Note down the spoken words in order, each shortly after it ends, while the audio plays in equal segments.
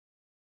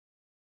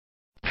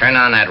Turn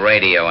on that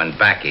radio and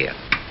back here.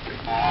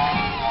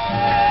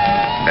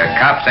 The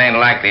cops ain't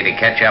likely to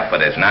catch up with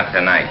us, not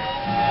tonight.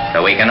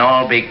 So we can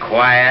all be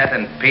quiet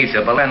and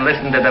peaceable and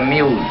listen to the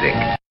music.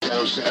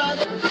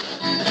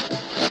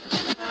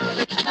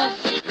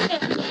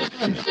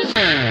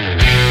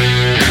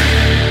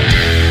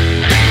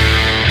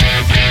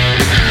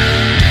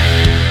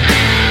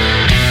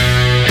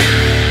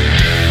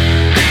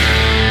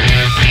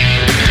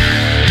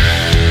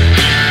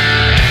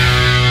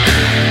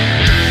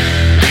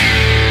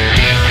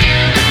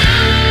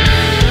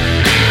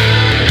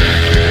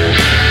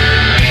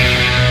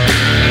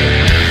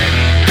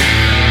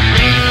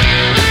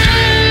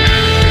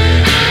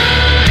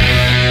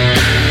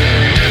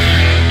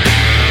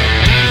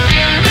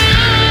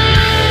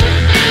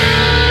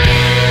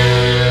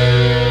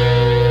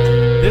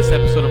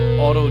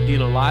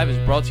 Live is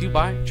brought to you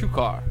by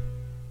TrueCar.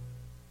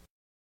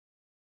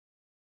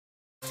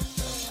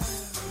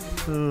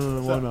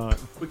 Why not?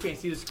 We can't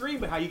see the screen,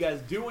 but how you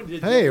guys doing?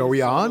 Hey, are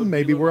we on?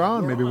 Maybe we're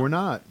on. Maybe we're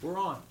not. We're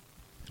on.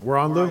 We're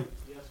on, Lou? Right.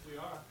 Yes, we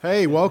are.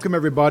 Hey, welcome,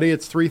 everybody.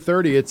 It's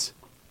 3:30. It's...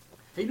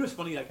 Hey, you know what's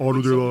funny? Like,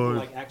 Auto some people, Live.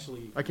 like,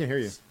 actually... I can't hear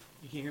you.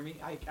 You can't hear me?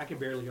 I can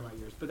barely hear my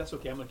ears, but that's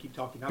okay. I'm going to keep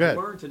talking. Go ahead.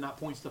 I've learned to not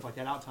point stuff like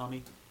that out,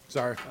 Tommy.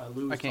 Sorry.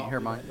 Lou I can't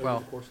hear mine. over Well,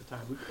 the course of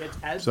time.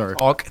 As Sorry.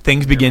 Talk,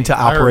 things begin to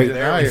operate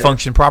and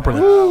function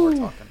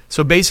properly.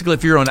 So basically,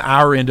 if you're on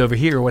our end over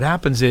here, what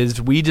happens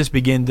is we just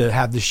begin to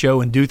have the show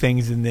and do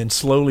things, and then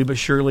slowly but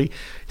surely,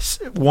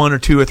 1 or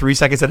 2 or 3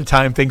 seconds at a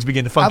time, things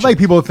begin to function. I'd like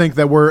people to think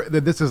that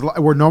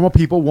we're normal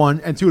people, 1,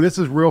 and 2, this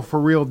is real for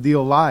real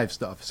deal live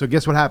stuff. So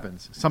guess what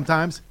happens?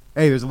 Sometimes,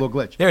 hey, there's a little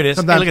glitch. There it is.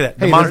 Sometimes, hey, look at that.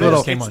 The hey, monitor little,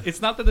 just came on.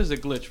 It's not that there's a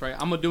glitch, right?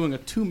 I'm doing a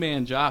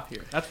two-man job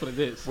here. That's what it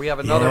is. We have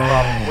another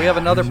problem. We have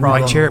another My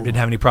problem. cherub didn't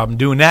have any problem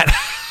doing that.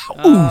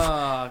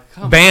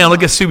 Come Bam, on.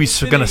 look at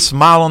Subi's going to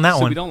smile on that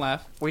Subi, one. don't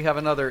laugh. We have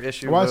another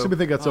issue. Why Lou. should we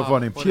think that's so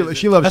funny? what is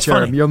She it? loves That's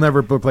Cherub. funny. You'll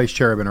never replace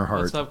Cherub in her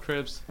heart. What's up,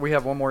 Cribs? We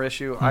have one more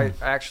issue. I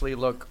actually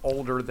look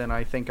older than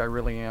I think I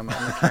really am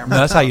on the camera. No,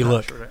 that's how you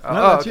look. No, Oh,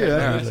 that's okay. you. All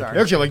You right, sorry.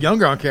 actually look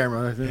younger on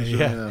camera.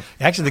 Yeah.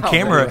 Actually, the Oh,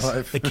 camera,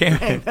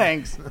 man.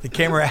 Thanks. the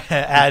camera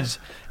adds.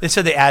 They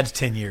said they adds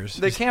 10 years.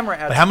 The camera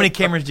adds. But how many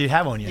cameras do you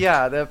have on you?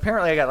 Yeah,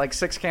 apparently I got like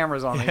 6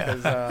 cameras on me.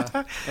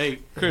 Hey,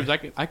 Cribs,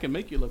 I can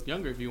make you look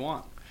younger if you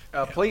want.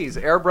 Please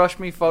airbrush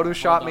me,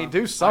 Photoshop Hold me, on.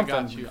 do I something.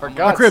 got you. For I'm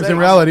God's Cribs, sake. in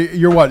reality,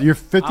 you're what? You're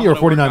 50 I'm or gonna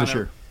 49 work this on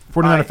year?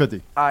 49 or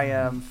 50? I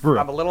am. For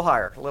real. I'm a little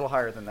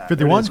higher than that.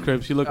 51?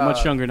 Cribs, you look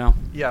much younger now.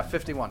 Yeah,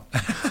 51.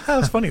 That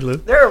was funny, Lou.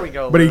 There we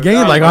go. But he Lou.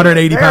 gained like There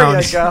 180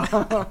 pounds. you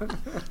go.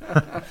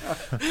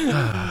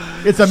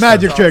 It's a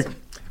magic That's trick. awesome.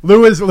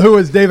 Lou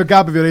is David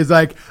Copperfield. He's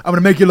like, I'm going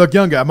to make you look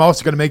younger. I'm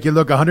also going to make you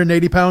look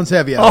 180 pounds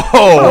heavier. Oh,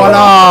 Voila.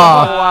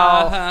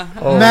 Wow.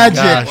 oh, Magic.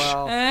 gosh.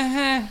 Wow.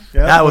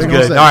 Yeah, That was what are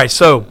you good. gonna All say? right,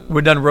 so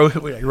we're done.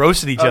 We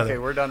roasted each Okay,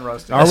 other. we're done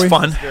roasting. Are That's we?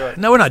 fun. Let's do it.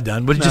 No, we're not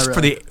done. But Not just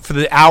really. for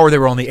the hour that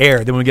we're on the air,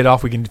 then when we get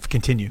off, we can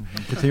continue.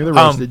 Continue the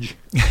roastage,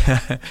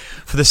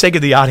 For the sake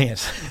of the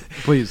audience.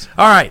 please.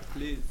 All right.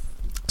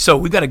 So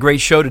we've got a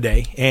great show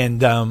today,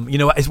 and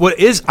what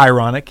is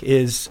ironic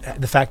is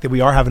the fact that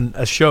we are having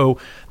a show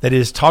that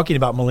is talking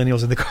about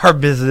millennials in the car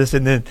business,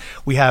 and then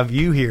we have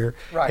you here,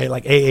 Right.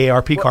 like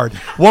AARP card.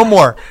 One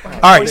more. All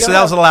right, so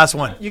that was the last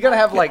one. You gotta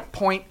have like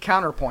point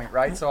counterpoint,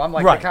 right? So I'm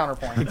like Right. the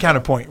counterpoint. The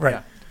counterpoint, right?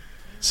 Yeah.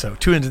 So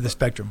 2 ends of the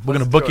spectrum. We're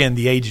going to Let's do bookend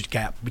the age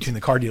gap between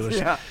the car dealers.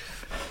 Yeah.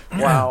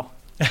 Wow.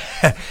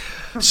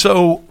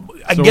 So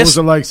I So what guess was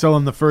it like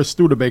selling the first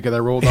Studebaker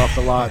that rolled off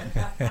the lot?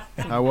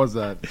 How was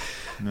that?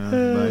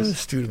 Nice.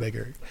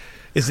 Studebaker.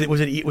 Did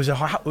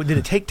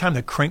it take time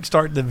to crank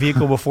start the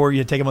vehicle before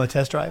you take them on the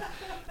test drive?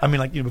 I mean,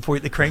 like before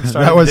the crank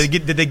started,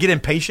 did they get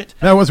impatient?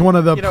 That was one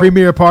of the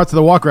premier parts of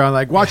the walk around.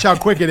 Like, watch how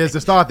quick it is to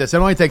start this. It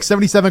only takes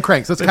 77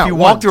 cranks. Let's If count. you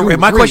walked around,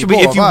 my question would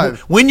be, five.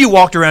 when you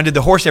walked around, did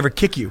the horse ever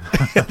kick you?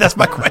 That's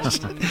my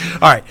question.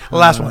 All right,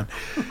 last one.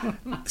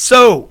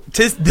 So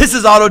this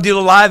is Auto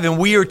Dealer Live, and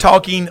we are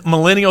talking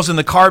millennials in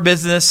the car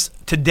business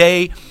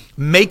today,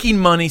 making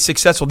money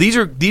successful. These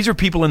are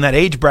people in that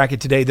age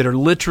bracket today that are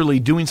literally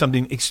doing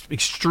something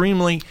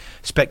extremely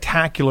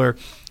spectacular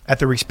at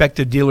their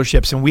respective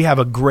dealerships, and we have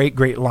a great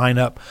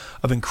lineup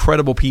of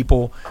incredible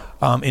people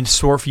in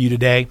store for you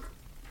today.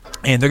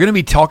 And they're going to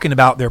be talking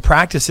about their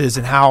practices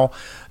and how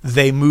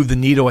they move the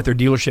needle at their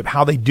dealership,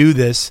 how they do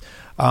this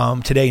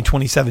today in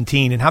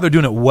 2017, and how they're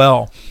doing it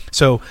well.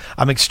 So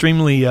I'm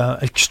extremely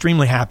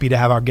happy to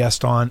have our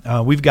guest on.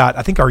 We've got,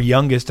 I think our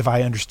youngest, if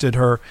I understood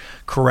her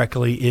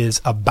correctly, is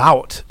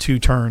about to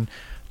turn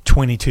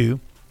 22.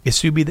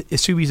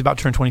 Subi's about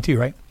to turn 22,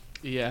 right?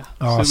 Yeah.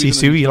 Oh, see,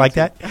 Sue, you like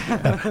that?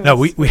 No,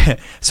 we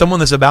someone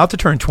that's about to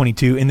turn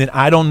 22, and then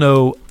I don't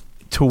know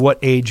to what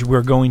age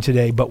we're going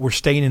today, but we're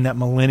staying in that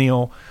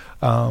millennial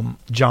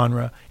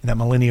genre, in that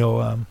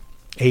millennial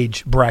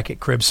age bracket,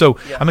 Crib. So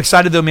Yeah. I'm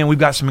excited though, man. We've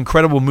got some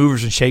incredible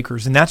movers and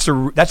shakers, and that's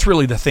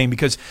really the thing,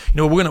 because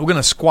we're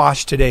gonna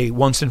squash today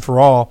once and for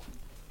all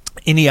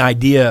any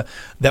idea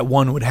that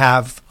one would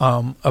have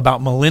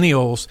about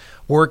millennials'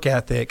 work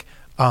ethic.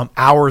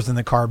 hours in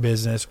the car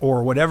business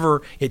or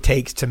whatever it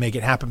takes to make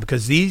it happen,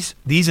 because these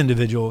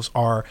individuals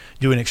are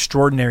doing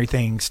extraordinary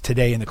things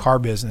today in the car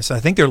business. I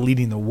think they're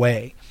leading the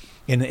way.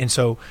 And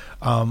so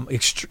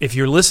if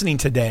you're listening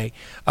today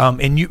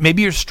and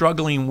maybe you're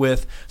struggling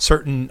with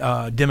certain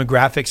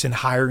demographics in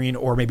hiring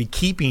or maybe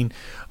keeping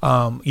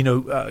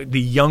the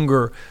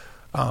younger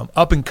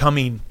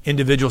up-and-coming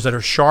individuals that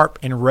are sharp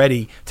and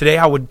ready, today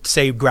I would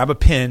say grab a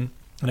pen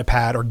and a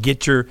pad or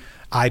get your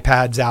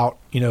iPads out,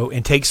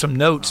 and take some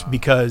notes,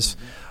 because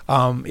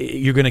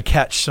you're going to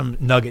catch some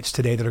nuggets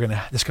today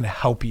that's going to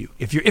help you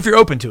if you're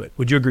open to it.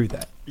 Would you agree with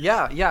that?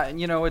 Yeah,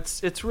 and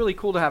it's really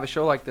cool to have a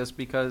show like this,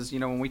 because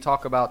when we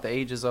talk about the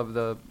ages of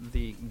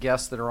the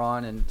guests that are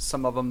on, and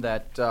some of them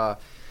that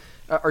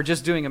are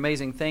just doing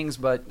amazing things,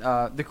 but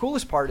the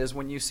coolest part is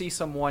when you see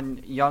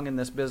someone young in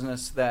this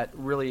business that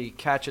really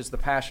catches the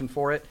passion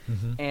for it,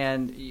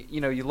 and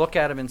you look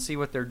at them and see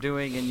what they're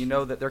doing, and you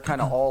know that they're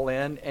kind of all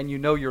in, and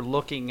you're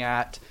looking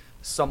at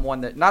someone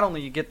that not only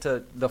you get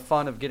to the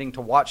fun of getting to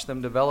watch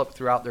them develop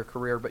throughout their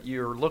career, but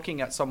you're looking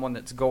at someone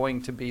that's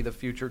going to be the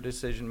future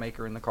decision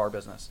maker in the car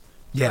business.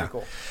 It's pretty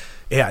cool.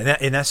 Yeah,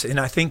 and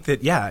I think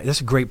that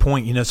that's a great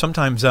point.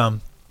 Sometimes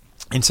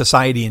in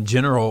society in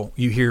general,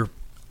 you hear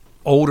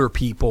older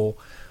people,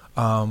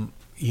 and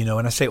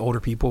I say older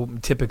people,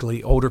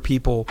 typically older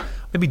people,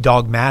 maybe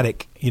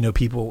dogmatic,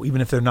 people,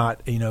 even if they're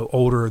not,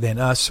 older than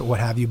us or what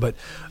have you, but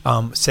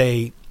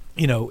say,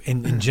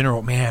 in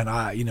general, man,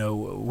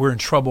 we're in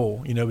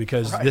trouble,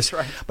 because this.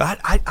 Right. But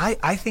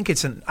I think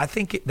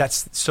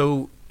that's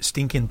so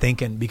stinking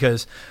thinking,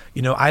 because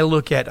I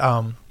look at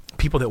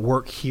people that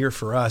work here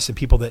for us and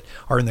people that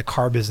are in the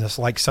car business,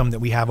 like some that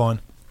we have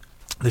on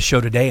the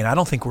show today, and I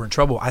don't think we're in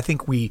trouble. I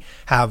think we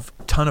have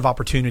a ton of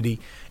opportunity,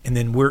 and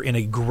then we're in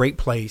a great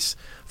place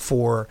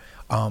for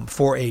a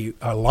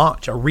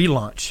launch, a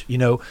relaunch.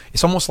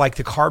 It's almost like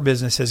the car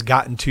business has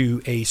gotten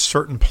to a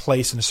certain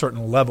place and a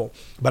certain level.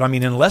 But I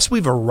mean, unless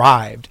we've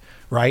arrived,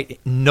 right,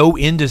 no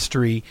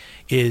industry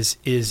is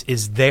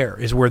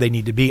where they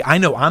need to be. I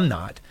know I'm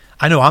not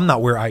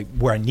where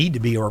I need to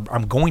be or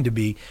I'm going to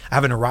be. I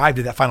haven't arrived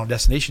at that final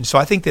destination. So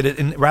I think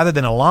that rather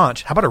than a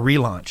launch, how about a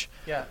relaunch?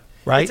 Yeah.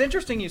 Right? It's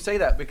interesting you say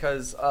that,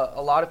 because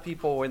a lot of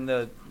people within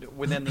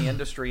the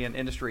industry and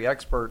industry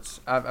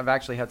experts, I've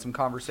actually had some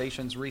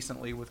conversations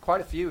recently with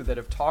quite a few that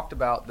have talked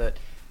about that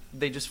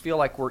they just feel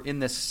like we're in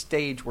this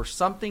stage where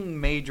something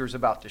major is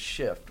about to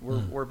shift.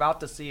 We're about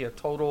to see a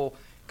total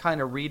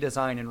kind of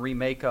redesign and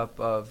remake-up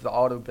of the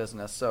auto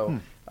business. So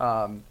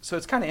so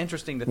it's kind of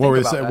interesting to think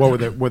about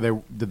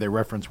that. Did they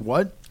reference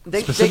what?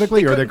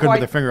 Specifically, or they couldn't put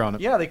their finger on it?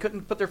 Yeah, they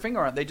couldn't put their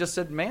finger on it. They just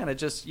said, man, it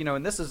just,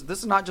 and this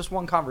is not just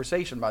one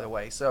conversation, by the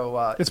way.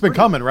 So it's been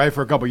coming, right,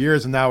 for a couple of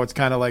years, and now it's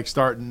kind of like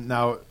starting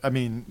now. I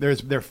mean,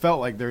 it feels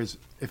like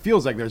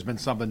there's been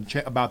something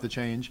about the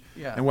change.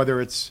 Yeah. And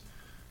whether it's,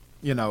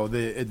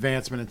 the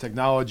advancement in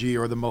technology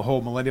or the whole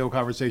millennial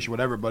conversation,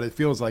 whatever, but it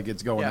feels like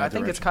it's going that direction. I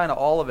think it's kind of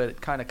all of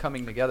it kind of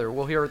coming together.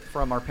 We'll hear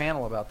from our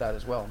panel about that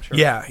as well, I'm sure.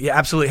 Yeah,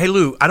 absolutely. Hey,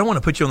 Lou, I don't want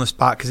to put you on the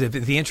spot, because if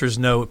the answer is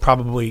no, it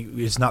probably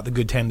is not the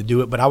good time to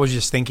do it, but I was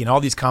just thinking,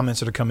 all these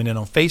comments that are coming in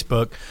on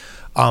Facebook,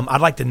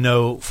 I'd like to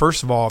know,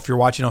 first of all, if you're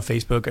watching on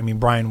Facebook, I mean,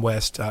 Brian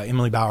West,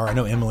 Emily Bauer, I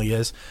know Emily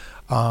is,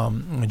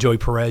 Joey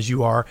Perez,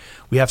 you are.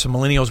 We have some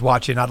millennials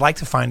watching. I'd like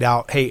to find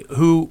out, hey,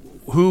 who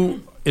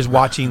is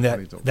watching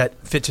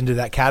that fits into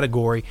that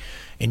category,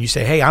 and you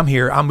say, hey, I'm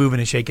here, I'm moving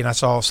and shaking. I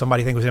saw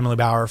somebody, I think it was Emily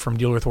Bauer from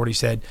Dealer Authority,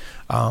 said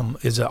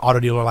is an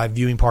Auto Dealer Live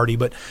viewing party.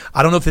 But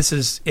I don't know if this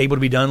is able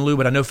to be done, Lou,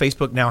 but I know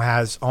Facebook now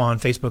has on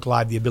Facebook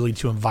Live the ability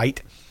to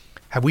invite.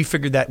 Have we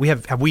figured that?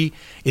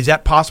 Is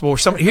that possible?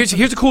 Or here's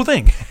the cool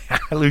thing.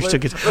 Lou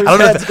shook his. I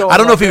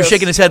don't know if he was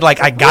shaking his head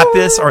like I got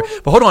this,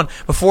 but hold on.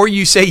 Before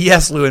you say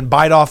yes, Lou, and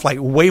bite off like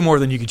way more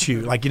than you could chew,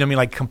 like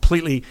like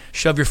completely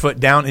shove your foot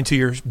down into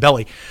your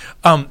belly.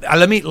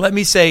 Let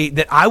me say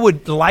that I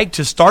would like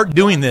to start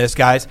doing this,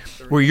 guys,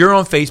 where you're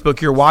on Facebook,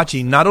 you're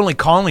watching, not only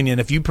calling in,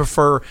 if you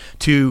prefer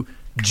to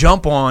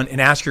jump on and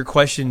ask your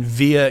question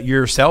via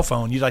your cell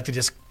phone, you'd like to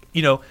just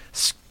I don't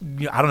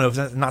know if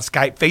that's not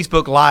Skype,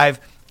 Facebook Live.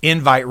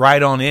 Invite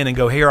right on in and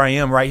go, here I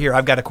am right here.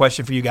 I've got a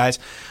question for you guys.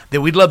 That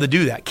we'd love to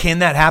do that. Can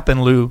that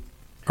happen, Lou,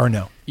 or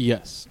no?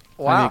 Yes.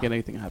 Wow. I make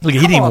anything happen. Look, he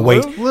didn't even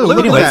wait.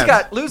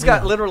 Lou's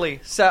got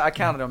literally, I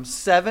counted them,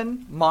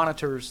 7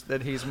 monitors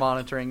that he's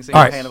monitoring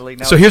single-handedly.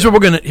 Right. So here's what we're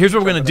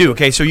gonna do.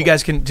 Okay, so you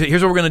guys can.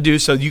 Here's what we're gonna do.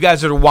 So you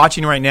guys that are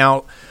watching right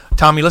now,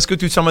 Tommy, let's go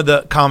through some of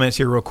the comments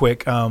here real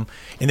quick. And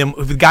then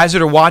the guys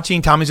that are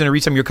watching, Tommy's gonna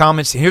read some of your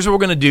comments. Here's what we're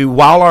gonna do.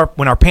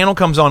 When our panel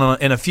comes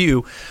on in a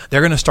few,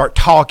 they're gonna start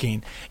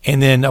talking,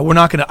 and then we're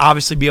not gonna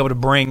obviously be able to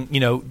bring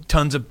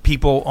tons of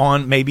people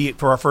on maybe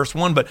for our first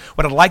one. But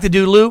what I'd like to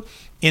do, Lou,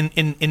 in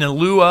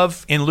lieu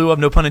of,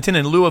 no pun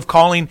intended, in lieu of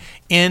calling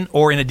in,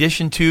 or in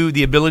addition to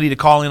the ability to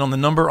call in on the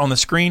number on the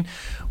screen,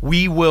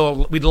 we'd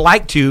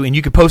like to, and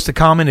you could post a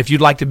comment if you'd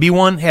like to be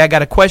one. Hey, I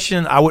got a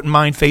question. I wouldn't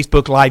mind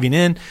Facebook Living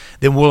in.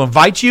 Then we'll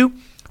invite you.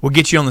 We'll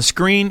get you on the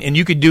screen, and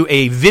you could do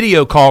a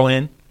video call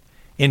in,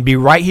 and be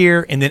right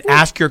here and then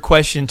ask your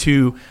question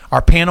to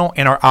our panel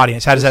and our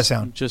audience. How does that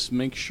sound? Just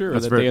make sure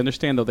That's that very- they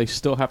understand, though, they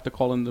still have to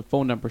call in the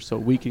phone number so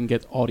we can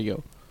get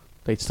audio.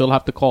 They still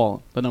have to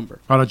call the number.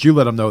 Why don't you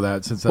let them know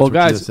that since that's Well, what you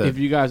guys, just said. if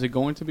you guys are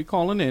going to be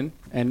calling in,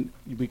 and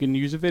we can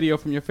use a video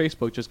from your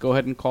Facebook, just go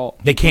ahead and call.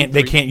 They can't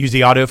use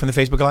the audio from the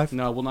Facebook Live?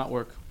 No, it will not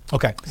work.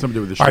 Okay. Something to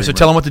do with the All right, so stream,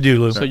 tell them what to do,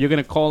 Lou. So you're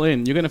going to call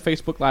in. You're going to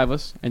Facebook Live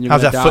us, and you're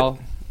How's going to that dial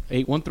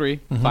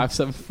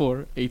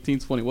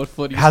 813-574-1820. What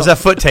foot? Are you How's that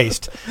foot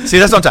taste? See,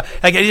 that's what I'm talking.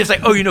 Like, it's just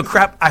like, oh,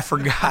 crap, I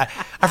forgot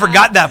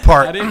that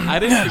part. I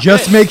didn't.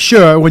 Just forget. make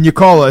sure when you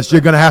call us, you're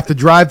going to have to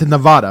drive to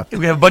Nevada.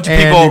 We have a bunch of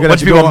And people, you're gonna have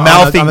to go on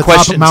mouthing the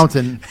questions. top of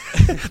mountain.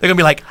 They're gonna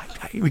be like,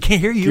 we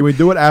can't hear Can you. we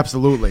do it?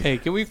 Absolutely. Hey,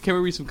 can we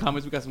read some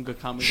comments? We got some good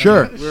comments.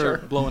 Sure. We're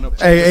blowing up.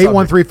 Hey,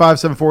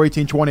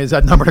 813-574-1820 is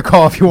that number to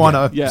call if you want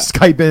to Yeah.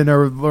 Skype in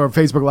or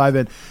Facebook Live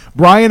in.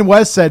 Brian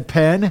West said,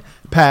 pad,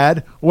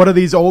 what are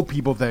these old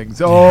people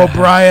things? Oh,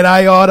 Brian,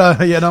 I oughta,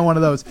 one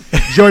of those.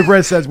 Joey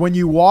Brett says, when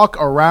you walk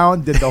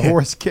around, did the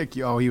horse kick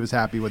you? Oh, he was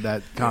happy with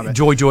that comment.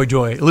 Joy.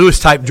 Lewis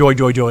typed joy.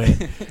 Joy.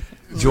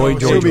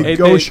 Subi, Hey,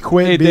 Gosh, Dave.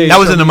 quit Hey, being Dave. That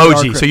was an so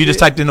emoji, mean to so you just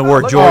Cribs. typed in the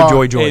word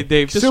Oh, joy. Hey,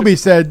 Dave. Just Subi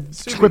said,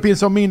 quit being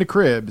so mean to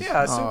Cribs.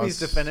 Yeah, Oh, Subi's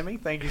defending me.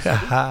 Thank you,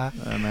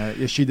 Subi.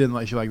 Yeah, she didn't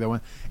like. She liked that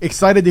one.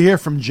 Excited to hear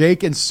from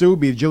Jake and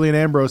Subi. Jillian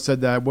Ambrose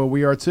said that. Well,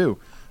 we are too.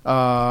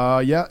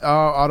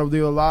 Auto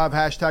Dealer Live,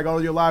 hashtag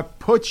Auto Dealer Live.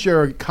 Put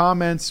your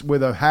comments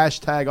with a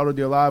hashtag Auto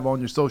Dealer Live on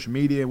your social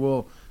media.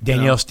 We'll.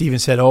 Danielle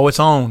Stevens said, "Oh, it's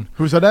on."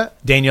 Who said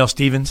that? Danielle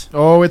Stevens.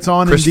 Oh, it's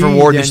on. Christopher indeed,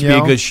 Ward, this should be a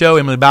Danielle. good show.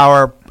 Emily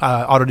Bauer,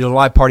 Auto Dealer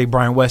Live Party.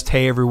 Brian West,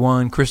 hey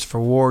everyone. Christopher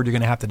Ward, you're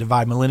going to have to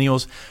divide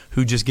millennials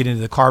who just get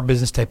into the car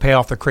business to pay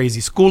off their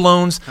crazy school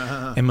loans,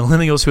 and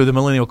millennials who are the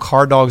millennial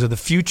car dogs of the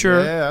future.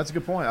 Yeah, that's a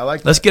good point. I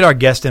like. Let's that. get our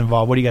guest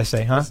involved. What do you guys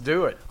say, huh? Let's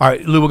do it. All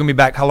right, Lou, we're going to be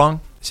back. How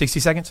long? 60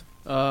 seconds?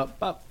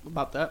 About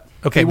that.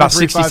 Okay, about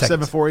 60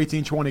 seconds.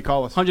 813-574-1820.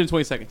 Call us.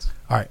 120 seconds.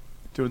 All right.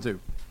 2 and 2.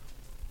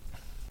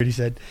 He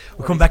said,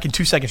 we'll come back in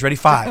 2 seconds. Ready?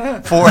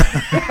 5, 4.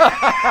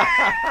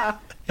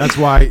 That's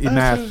why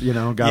math.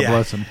 God Yeah.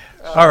 bless him.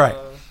 All right.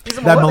 He's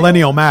a That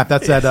millennial math.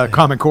 That's that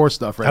Common Core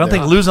stuff, right? I don't there.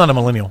 think Lou's not a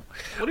millennial.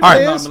 What do All you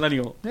right. mean not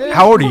millennial?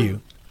 How old are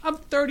you? I'm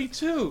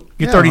 32. You're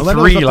Yeah, millennials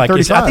 33. up to Like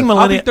you said. I 35. think I'll be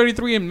millennial.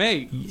 33 in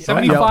May.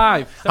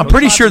 75. I'm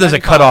pretty sure there's a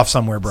cutoff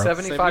somewhere, bro.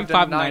 75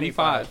 to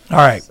 95. All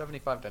right.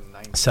 75 to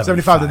 90.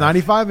 75 to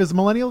 95 is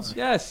millennials?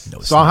 Yes. No,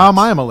 it's So not. how am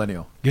I a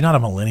millennial? You're not a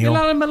millennial.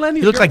 You're not a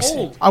millennial. You look You're like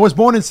old. I was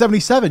born in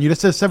 77. You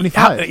just said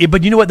 75.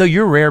 But you know what though?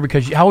 You're rare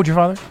because how old your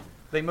father?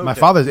 They moved My it.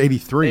 father's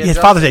 83. Yeah. His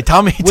Father's Day.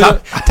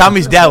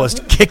 Tommy's dad was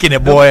kicking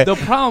it, boy. The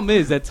problem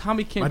is that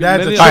Tommy can't My be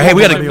dad's a millennial. All right, hey,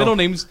 we gotta- My middle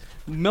name's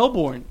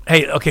Melbourne.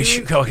 Hey, okay,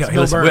 okay.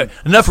 Bill Listen, Byrne.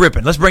 enough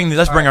ripping. Let's bring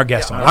our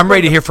guests on. I'm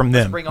ready to hear from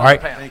them. bring All on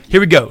right, the panel.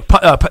 here we go.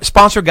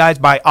 Sponsored guys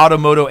by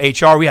Automoto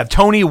HR. We have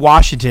Tony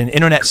Washington,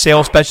 Internet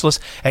Sales Specialist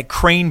at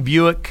Crane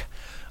Buick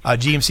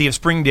GMC of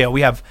Springdale.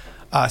 We have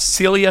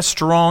Celia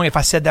Strong. If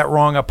I said that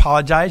wrong, I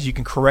apologize. You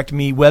can correct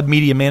me. Web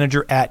Media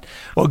Manager at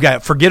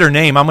forget her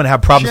name. I'm going to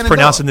have problems Shenandoah.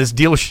 pronouncing this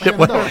dealership.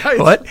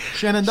 What?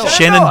 Shenandoah.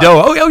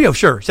 Shenandoah. Oh, yeah,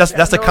 sure.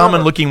 That's the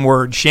common looking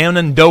word.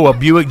 Shenandoah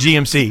Buick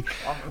GMC.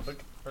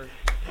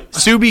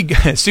 Subi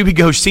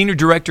Ghosh, Senior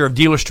Director of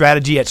Dealer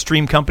Strategy at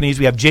Stream Companies.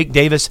 We have Jake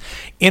Davis,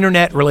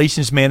 Internet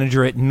Relations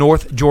Manager at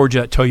North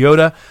Georgia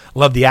Toyota.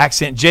 Love the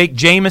accent. Jake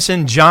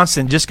Jameson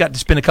Johnson, just got to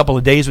spend a couple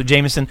of days with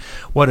Jameson.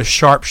 What a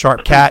sharp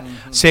cat.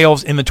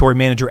 Sales Inventory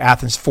Manager,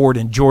 Athens Ford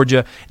in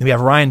Georgia. And we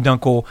have Ryan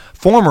Dunkel,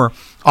 former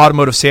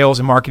automotive sales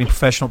and marketing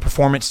professional,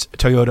 Performance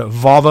Toyota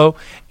Volvo.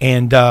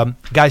 And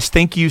guys,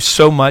 thank you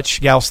so much.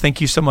 Gals,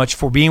 thank you so much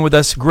for being with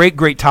us.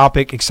 Great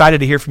topic. Excited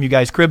to hear from you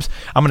guys. Cribs,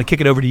 I'm going to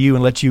kick it over to you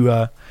and let you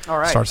All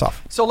right. start us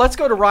off. So let's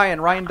go to Ryan.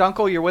 Ryan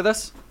Dunkel, you're with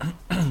us?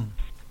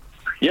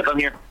 Yep, I'm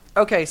here.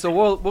 Okay, so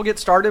we'll get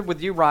started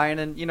with you, Ryan.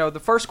 And the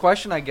first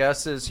question, I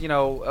guess, is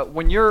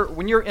when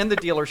you're in the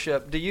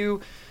dealership, do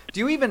you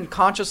even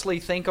consciously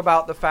think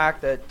about the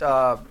fact that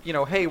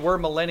hey, we're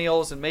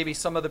millennials, and maybe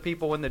some of the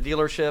people in the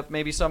dealership,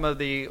 maybe some of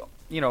the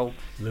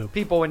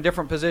people in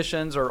different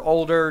positions are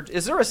older?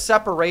 Is there a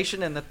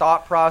separation in the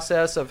thought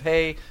process of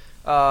hey?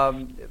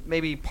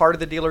 Maybe part of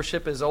the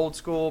dealership is old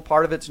school,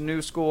 part of it's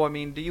new school. I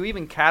mean, do you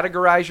even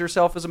categorize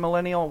yourself as a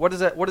millennial? What is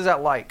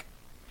that like?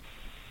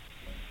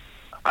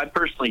 I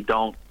personally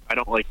don't. I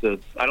don't like to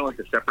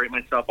separate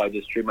myself. I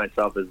just treat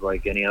myself as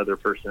like any other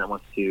person that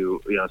wants to,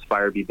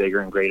 aspire to be bigger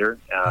and greater.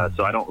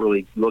 So I don't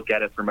really look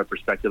at it from a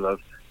perspective of,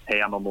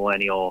 hey, I'm a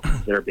millennial,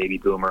 they're a baby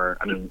boomer.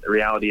 I mean, the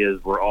reality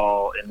is we're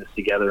all in this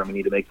together, and we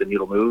need to make the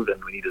needle move,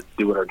 and we need to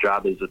do what our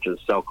job is, which is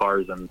sell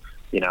cars. And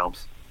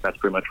that's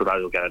pretty much what I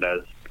look at it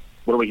as.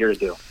 What are we here to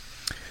do?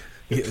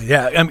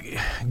 Yeah,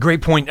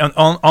 great point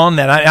on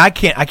that. I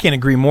can't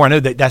agree more. I know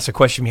that's a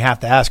question we have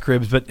to ask,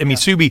 Cribs, but I mean,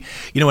 Subi,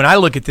 when I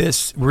look at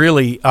this,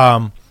 really,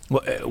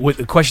 with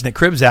the question that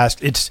Cribs asked,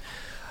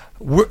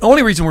 the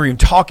only reason we're even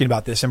talking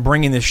about this and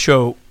bringing this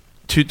show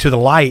to the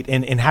light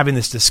and having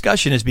this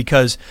discussion is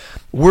because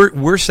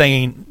we're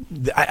saying,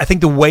 I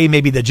think the way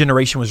maybe the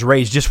generation was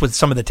raised, just with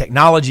some of the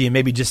technology and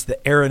maybe just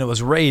the era that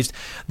was raised,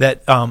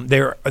 that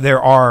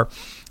there are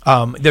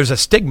there's a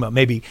stigma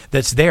maybe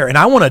that's there, and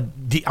I want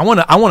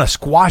to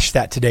squash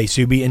that today,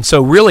 Subi. And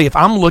so, really, if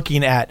I'm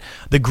looking at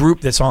the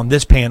group that's on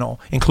this panel,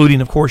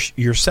 including, of course,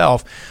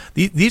 yourself,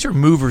 these are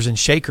movers and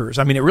shakers.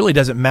 I mean, it really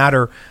doesn't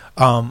matter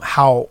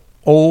how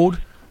old.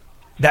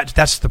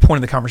 That's the point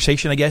of the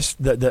conversation, I guess,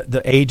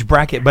 the age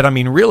bracket. But I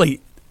mean,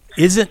 really,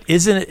 isn't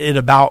it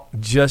about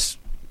just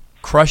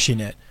crushing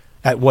it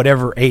at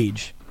whatever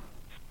age?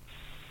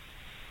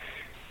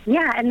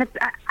 Yeah, and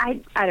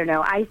I don't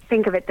know. I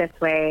think of it this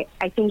way.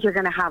 I think you're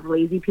going to have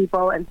lazy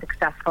people and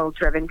successful,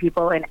 driven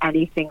people in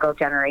any single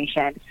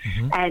generation.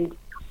 Mm-hmm. And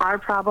our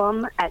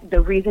problem,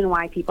 the reason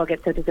why people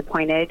get so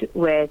disappointed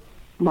with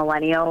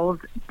millennials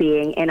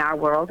being in our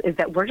world is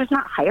that we're just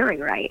not hiring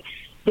right.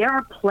 There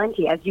are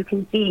plenty, as you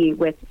can see,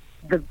 with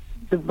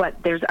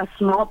there's a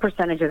small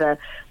percentage of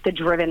the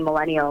driven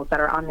millennials that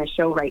are on this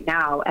show right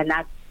now, and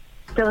that's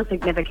still a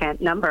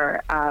significant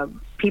number of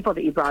people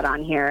that you brought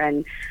on here.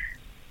 And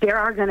there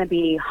are going to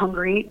be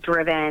hungry,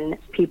 driven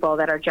people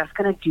that are just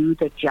going to do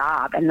the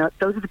job, and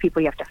those are the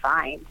people you have to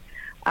find.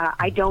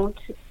 I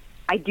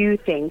do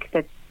think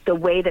that the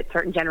way that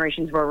certain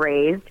generations were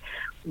raised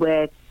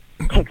with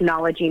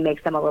technology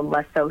makes them a little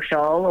less social,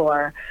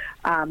 or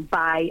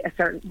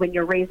when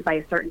you're raised by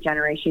a certain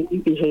generation,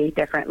 you behave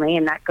differently,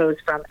 and that goes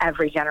from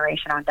every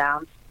generation on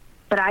down.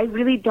 But I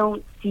really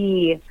don't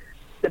see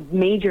the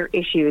major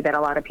issue that a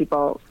lot of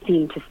people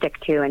seem to stick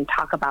to and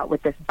talk about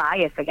with this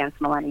bias against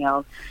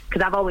millennials,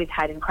 because I've always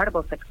had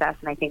incredible success,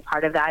 and I think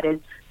part of that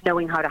is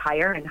knowing how to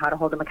hire and how to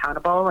hold them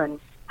accountable and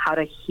how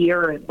to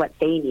hear what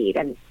they need.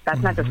 And that's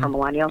not just for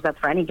millennials, that's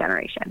for any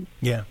generation.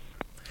 Yeah.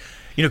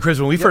 You know, Chris,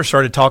 when we first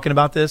started talking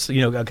about this,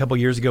 a couple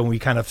of years ago, when we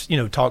kind of,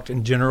 talked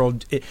in general,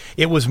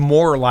 it was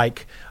more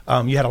like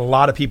you had a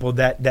lot of people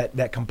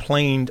that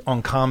complained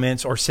on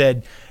comments or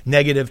said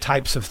negative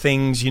types of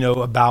things,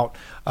 about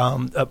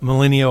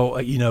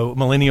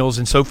millennials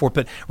and so forth.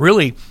 But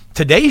really,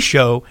 today's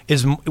show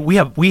is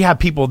we have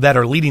people that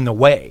are leading the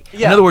way.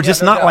 Yeah, in other words,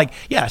 it's not like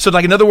So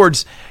like in other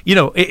words,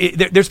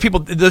 there's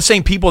people, the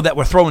same people that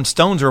were throwing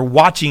stones are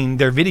watching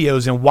their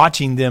videos and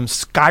watching them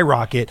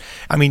skyrocket.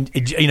 I mean,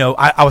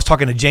 I was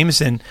talking to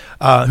Jameson,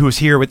 who was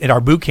here at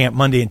our boot camp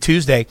Monday and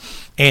Tuesday,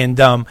 and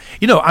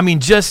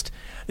just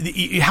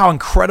how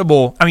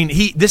incredible. I mean,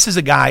 this is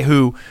a guy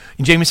who,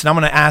 Jameson, I'm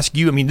going to ask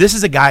you, this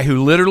is a guy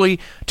who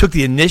literally took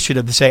the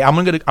initiative to say, I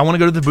want to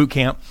go to the boot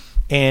camp,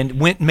 and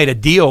went and made a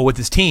deal with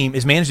his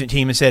management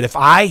team, and said, if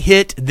I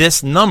hit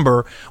this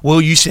number,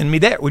 will you send me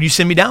there? Will you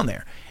send me down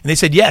there? And they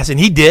said yes, and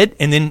he did,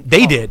 and then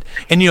they did.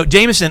 And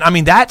Jameson,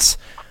 that's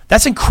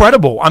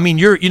incredible. I mean,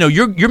 you're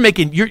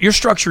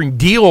structuring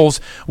deals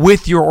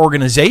with your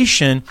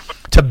organization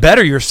to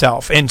better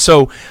yourself. And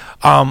so,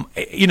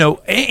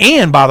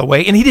 and by the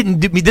way, and he didn't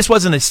do this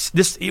wasn't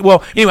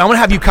well, anyway, I want to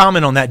have you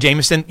comment on that,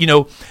 Jameson.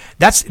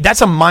 That's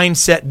a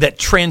mindset that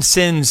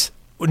transcends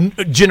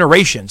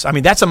generations. I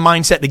mean, that's a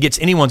mindset that gets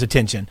anyone's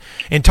attention.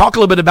 And talk a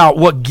little bit about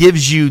what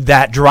gives you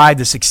that drive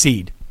to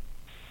succeed.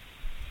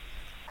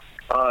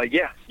 And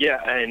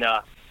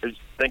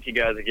thank you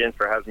guys again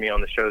for having me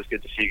on the show. It's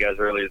good to see you guys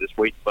earlier this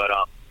week. But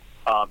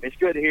it's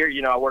good to hear.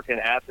 I work in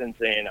Athens,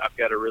 and I've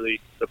got a really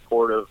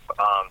supportive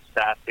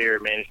staff here,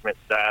 management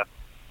staff.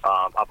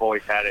 I've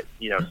always had it,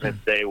 since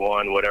day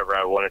one, whatever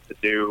I wanted to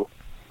do,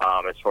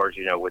 as far as,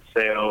 with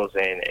sales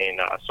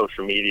and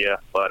social media.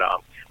 But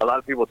a lot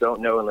of people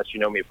don't know unless you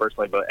know me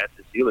personally, but at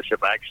the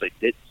dealership, I actually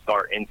did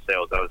start in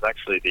sales. I was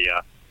actually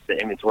the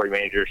inventory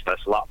manager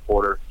 / lot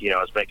porter. I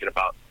was making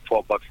about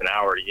 $12 an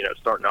hour,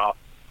 starting off.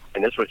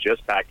 And this was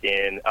just back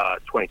in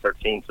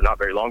 2013, so not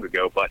very long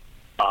ago. But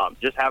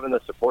just having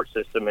the support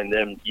system and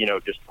them,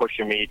 just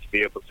pushing me to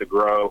be able to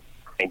grow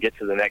and get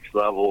to the next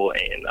level,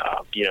 and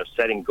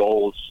setting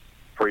goals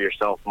for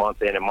yourself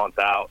month in and month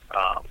out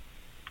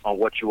on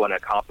what you want to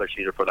accomplish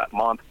either for that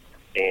month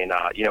and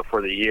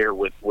for the year.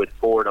 With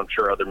Ford, I'm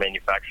sure other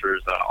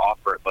manufacturers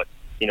offer it, but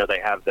they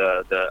have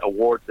the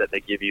awards that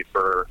they give you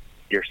for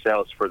your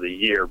sales for the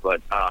year.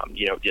 But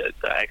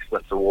the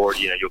excellence award,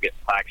 you'll get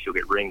plaques, you'll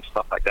get rings,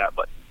 stuff like that.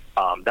 But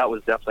that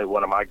was definitely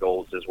one of my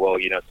goals as well,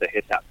 to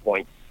hit that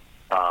point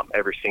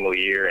every single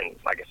year. And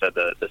like I said,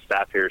 the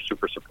staff here is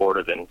super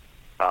supportive, and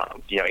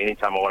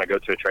anytime I want to go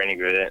to a training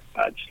event,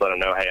 I just let them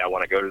know, hey, I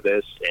want to go to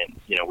this, and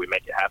we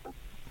make it happen.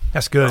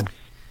 That's good.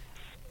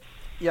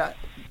 Yeah.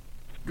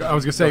 I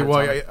was going to say,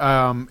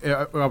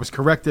 I was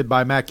corrected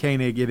by Matt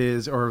Koenig. It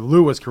is, or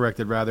Lou was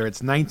corrected rather.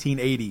 It's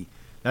 1980.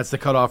 That's the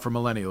cutoff for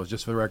millennials,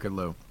 just for the record,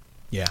 Lou.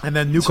 Yeah. And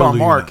then New Car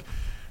Mark.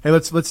 Hey,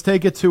 let's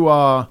take it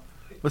to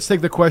let's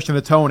take the question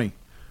to Tony.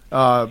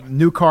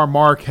 New Car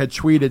Mark had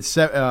tweeted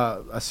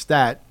a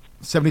stat: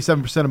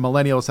 77% of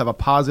millennials have a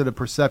positive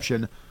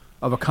perception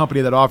of a company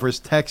that offers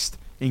text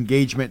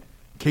engagement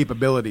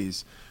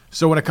capabilities.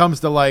 So when it comes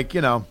to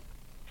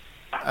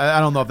I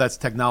don't know if that's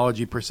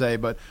technology per se,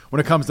 but when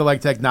it comes to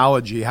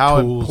technology,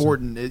 how tools.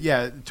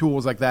 Important,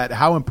 tools like that,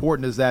 how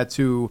important is that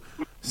to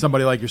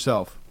somebody like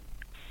yourself?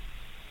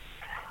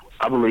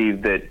 I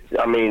believe that,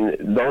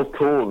 those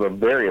tools are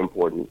very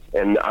important.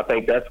 And I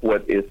think that's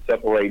what is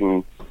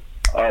separating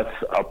us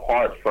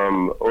apart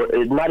from, or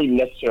it's not even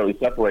necessarily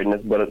separating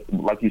us, but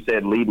like you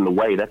said, leading the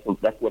way. That's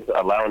what's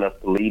allowing us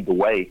to lead the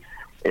way,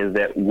 is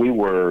that we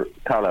were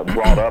kind of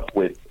brought up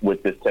with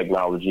this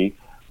technology.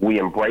 We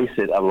embrace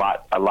it a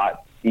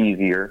lot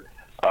easier.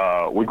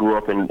 We grew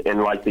up in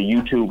like the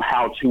YouTube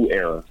how-to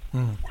era.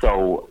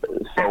 So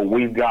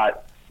we've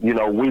got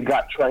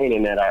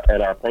training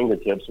at our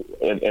fingertips.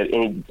 At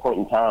any point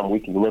in time, we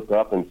can look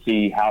up and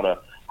see how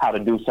to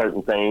do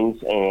certain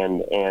things,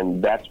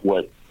 and that's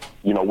what,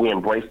 we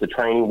embrace the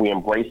training, we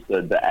embrace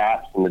the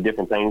apps and the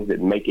different things that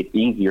make it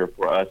easier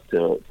for us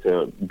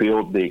to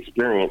build the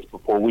experience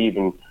before we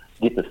even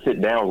get to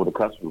sit down with a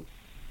customer.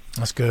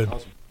 That's good.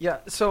 Awesome. Yeah.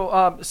 So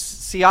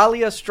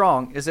Cialia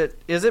Strong, is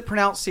it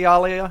pronounced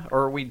Cialia,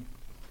 or are we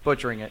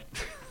butchering it?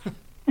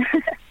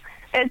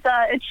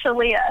 It's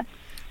Shalia.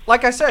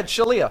 Like I said,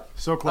 Shalia.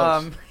 So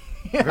close.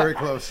 Very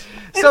close.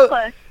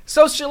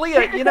 So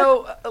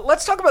Shalia,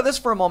 let's talk about this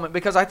for a moment,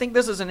 because I think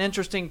this is an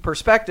interesting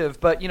perspective.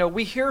 But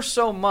we hear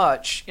so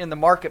much in the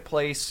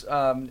marketplace,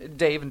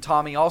 Dave and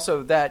Tommy,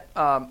 also that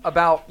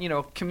about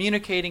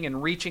communicating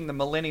and reaching the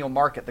millennial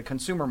market, the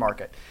consumer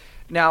market.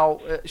 Now,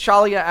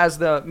 Shalia, as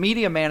the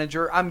media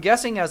manager, I'm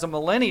guessing as a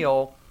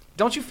millennial,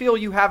 don't you feel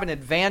you have an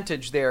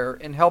advantage there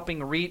in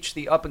helping reach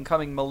the up and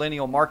coming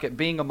millennial market,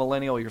 being a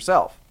millennial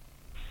yourself?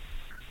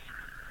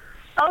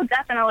 Oh,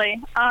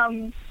 definitely.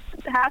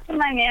 Half of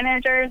my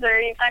managers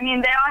they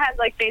all have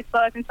like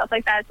Facebook and stuff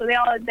like that, so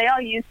they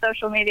all use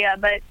social media,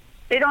 but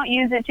they don't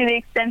use it to the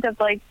extent of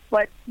like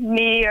what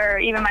me or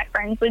even my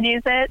friends would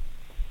use it.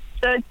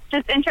 So it's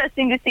just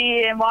interesting to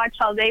see and watch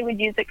how they would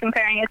use it,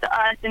 comparing it to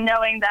us, and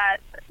knowing that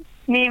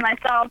me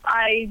myself,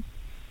 I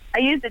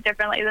use it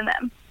differently than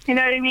them. You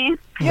know what I mean?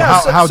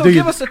 Yeah. How so do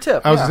give you, us a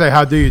tip. I was gonna say,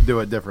 how do you do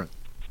it different?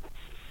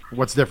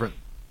 What's different?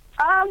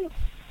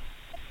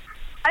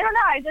 I don't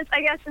know.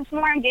 I guess it's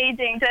more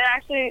engaging to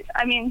actually.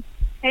 I mean,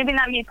 maybe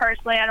not me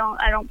personally. I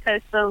don't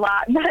post a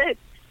lot, but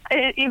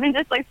even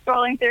just like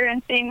scrolling through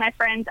and seeing my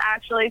friends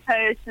actually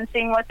post and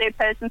seeing what they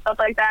post and stuff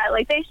like that.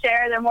 Like they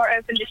share. They're more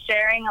open to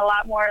sharing a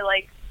lot more,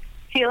 like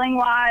feeling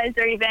wise,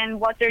 or even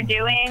what they're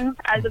doing,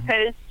 as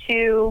opposed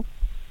to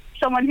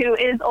someone who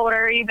is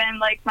older, even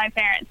like my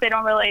parents. They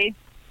don't really.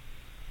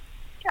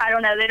 I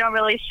don't know. They don't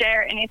really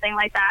share anything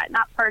like that,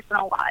 not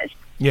personal wise.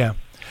 Yeah.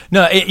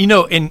 No,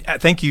 and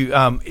thank you,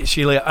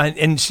 Sheila.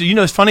 And so,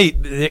 it's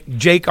funny,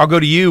 Jake, I'll go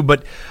to you,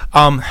 but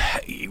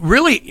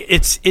really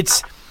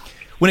it's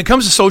when it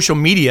comes to social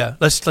media,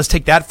 let's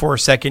take that for a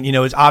second.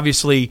 It's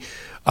obviously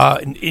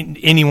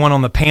anyone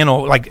on the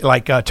panel,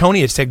 like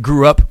Tony had said,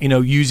 grew up,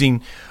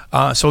 using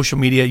social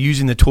media,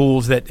 using the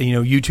tools that,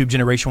 YouTube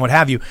generation, what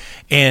have you.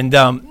 And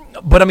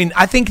but I mean,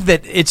 I think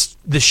that it's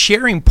the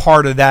sharing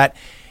part of that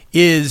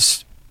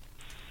is.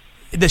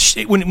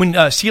 When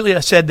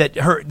Celia said that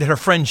her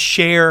friends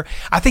share,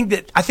 I think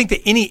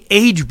that any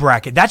age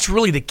bracket, that's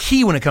really the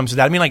key when it comes to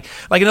that. I mean,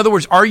 like in other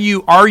words, are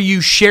you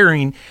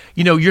sharing,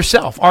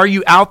 yourself? Are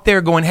you out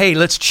there going, hey,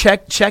 let's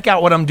check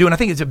out what I'm doing? I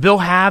think it's a Bill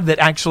Have that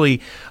actually,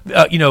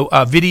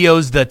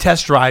 videos the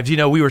test drives.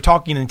 We were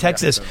talking in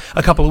Texas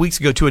a couple of weeks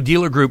ago to a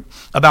dealer group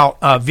about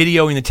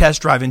videoing the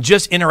test drive and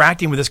just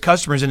interacting with his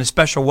customers in a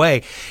special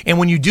way. And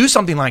when you do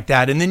something like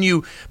that, and then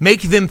you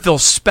make them feel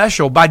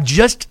special by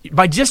just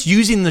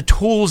using the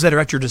tools that are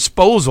at your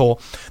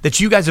disposal that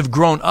you guys have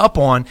grown up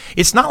on,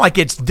 it's not like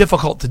it's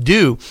difficult to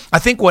do. I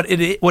think what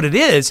it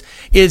is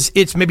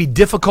it's maybe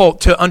difficult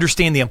to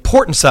understand the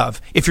importance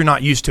of if you're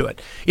not used to it.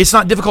 It's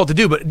not difficult to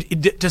do, but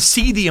to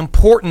see the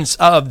importance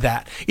of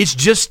that. It's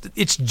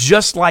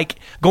just like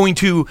going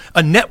to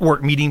a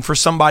network meeting for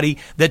somebody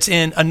that's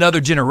in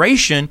another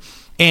generation,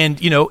 and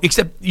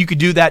except you could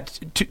do that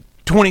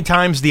 20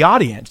 times the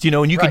audience,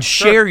 and you can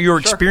share your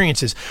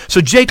experiences.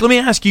 So, Jake, let me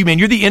ask you, man,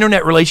 you're the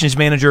internet relations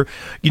manager,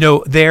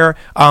 there.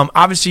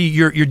 Obviously,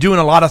 you're doing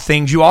a lot of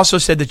things. You also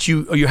said that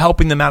you're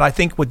helping them out, I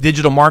think, with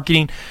digital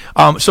marketing.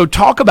 So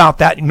talk about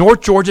that.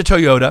 North Georgia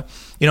Toyota.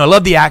 I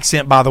love the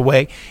accent, by the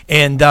way.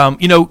 And,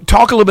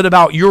 talk a little bit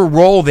about your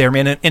role there,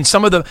 man, and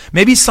some of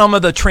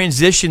the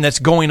transition that's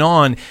going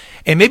on.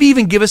 And maybe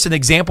even give us an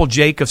example,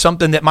 Jake, of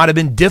something that might have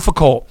been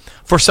difficult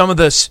for some of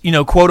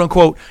the, quote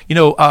unquote,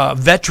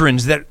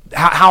 veterans, that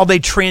how they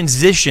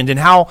transitioned and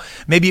how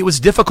maybe it was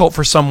difficult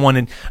for someone.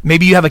 And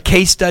maybe you have a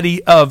case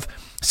study of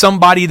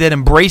somebody that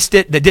embraced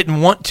it, that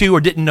didn't want to or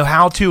didn't know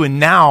how to, and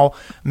now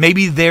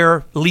maybe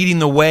they're leading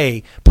the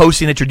way,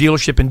 posting at your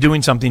dealership and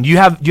doing something. Do you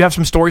have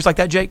some stories like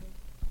that, Jake?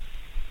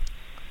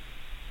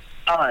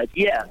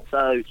 Yeah.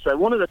 So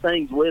one of the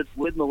things with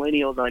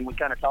millennials, I mean, we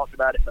kind of talked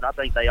about it, but I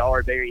think they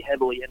are very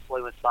heavily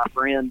influenced by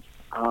friends.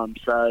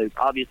 So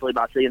obviously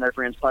by seeing their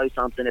friends post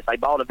something, if they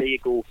bought a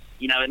vehicle,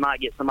 it might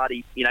get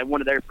somebody,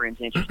 one of their friends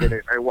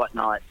interested or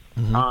whatnot.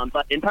 Mm-hmm.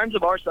 But in terms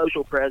of our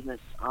social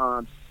presence,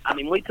 I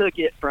mean, we took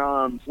it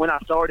from when I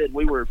started,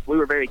 we were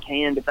very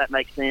canned, if that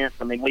makes sense.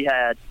 I mean, we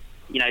had,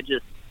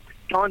 just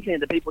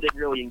content that people didn't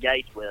really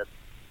engage with.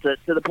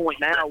 To the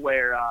point now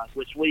where,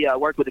 which we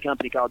work with a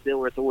company called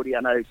Dealer Authority. I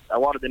know a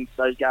lot of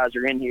those guys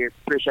are in here.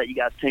 Appreciate you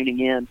guys tuning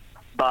in.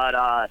 But,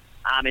 I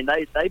mean,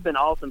 they've been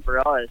awesome for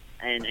us.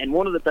 And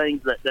one of the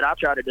things that I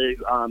try to do,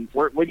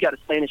 we've got a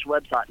Spanish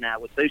website now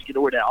with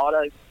Buscador de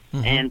Auto.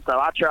 Mm-hmm. And so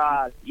I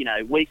try,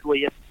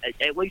 weekly,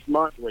 at least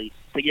monthly,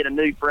 to get a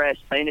new, fresh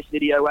Spanish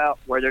video out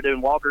where they're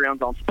doing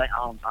walk-arounds on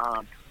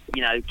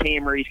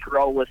Camrys,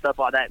 Corolla, stuff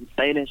like that in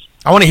Spanish.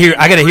 I want to hear.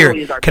 I got to hear.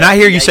 Can I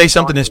hear you say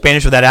something in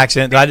Spanish with that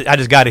accent? I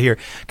just got to hear.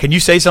 Can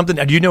you say something?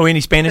 Do you know any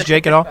Spanish,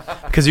 Jake, at all?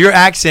 Because your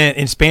accent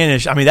in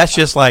Spanish, I mean, that's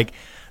just like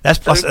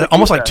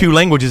almost like two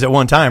languages at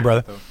one time,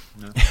 brother.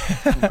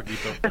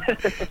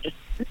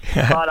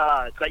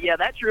 But yeah,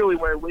 that's really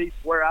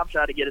where I've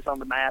tried to get us on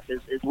the map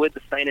is with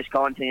the Spanish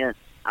content.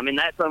 I mean,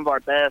 that's some of our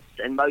best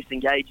and most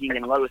engaging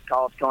and lowest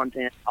cost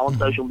content on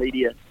social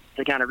media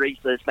to kind of reach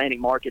the Hispanic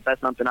market.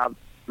 That's something I've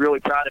really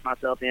prided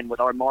myself in with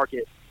our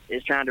market,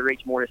 is trying to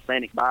reach more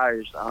Hispanic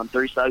buyers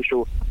through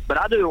social. But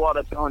I do a lot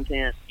of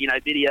content,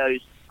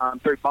 videos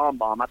through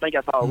BombBomb. I think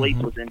I saw Elise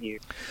was in here.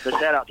 So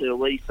shout out to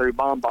Elise through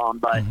BombBomb.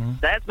 But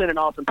that's been an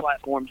awesome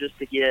platform just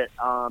to get,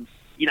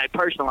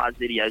 personalized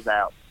videos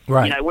out.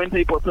 Right. When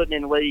people are putting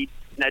in leads,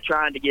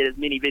 trying to get as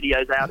many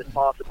videos out as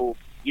possible.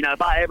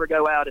 If I ever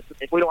go out,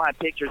 if we don't have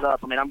pictures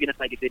up, I'm going to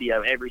take a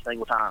video every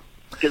single time.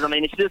 Because,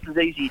 it's just as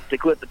easy to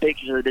clip the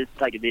pictures as it is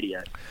to take a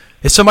video.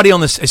 Is somebody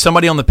on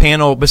the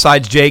panel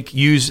besides Jake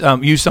use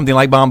something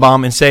like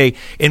BombBomb and say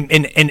and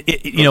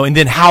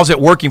then how's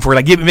it working for you?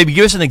 Like maybe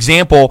give us an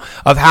example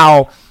of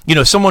how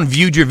someone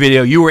viewed your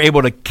video, you were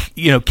able to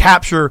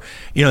capture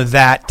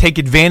that, take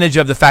advantage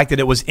of the fact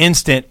that it was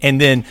instant, and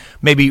then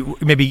maybe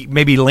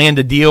land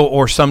a deal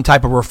or some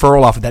type of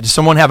referral off of that. Does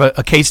someone have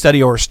a case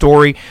study or a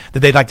story that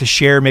they'd like to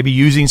share, maybe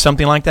using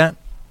something like that?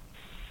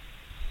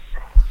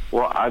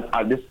 Well,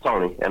 this is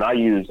Tony, and I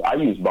use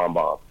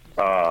BombBomb.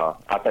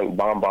 I think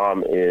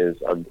BombBomb is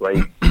a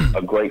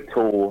great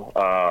tool.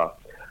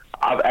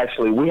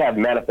 We have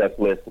manifest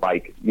lists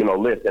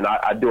lists, and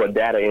I do a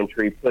data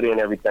entry, put in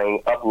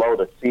everything,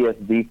 upload a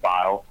CSV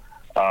file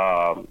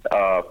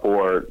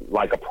for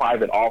like a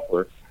private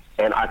offer,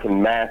 and I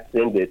can mass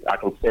send it. I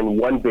can send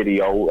one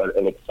video,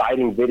 an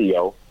exciting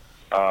video.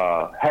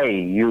 Hey,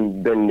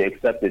 you've been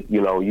accepted.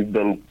 You've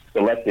been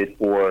selected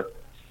for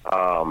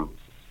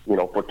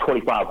for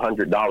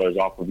 $2,500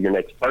 off of your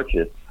next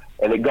purchase,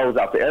 and it goes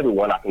out to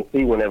everyone. I can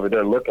see whenever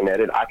they're looking at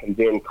it. I can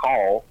then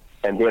call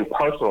and then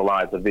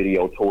personalize a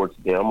video towards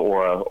them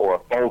or a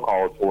phone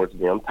call towards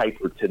them,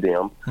 tapered to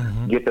them,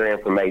 get their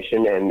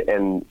information,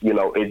 and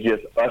it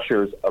just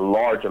ushers a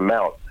large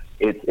amount.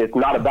 It's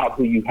not about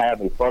who you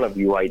have in front of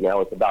you right now.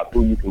 It's about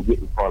who you can get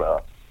in front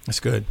of. That's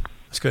good,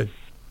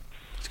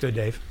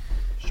 Dave.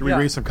 Should we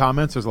read some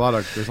comments? There's a lot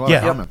of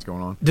comments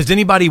going on. Does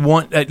anybody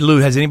want Lou?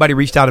 Has anybody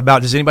reached out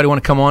about? Does anybody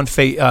want to come on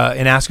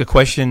and ask a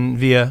question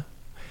via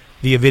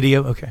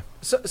video? Okay.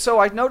 So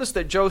I noticed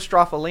that Joe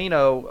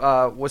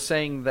Straffolino was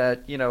saying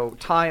that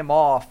time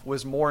off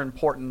was more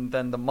important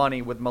than the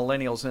money with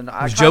millennials, and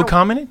was Joe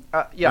commenting?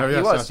 He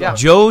was. Yeah.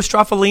 Joe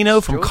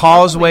Straffolino from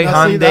Causeway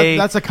Hyundai,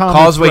 that's a common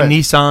Causeway thread.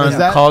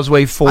 Nissan,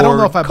 Causeway Ford, I don't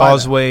know if I buy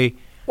Causeway.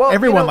 Well,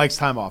 everyone likes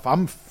time off.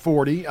 I'm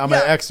 40. I'm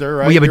an Xer,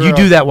 right? Well, yeah, but you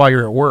do that while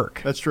you're at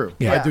work. That's true.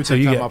 Yeah. I do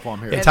take time off while I'm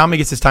here. Yeah, Tommy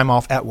gets his time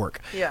off at work.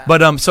 Yeah.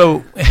 But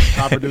so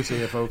Top producer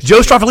here, folks. Joe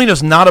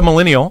Straffolino's not a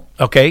millennial.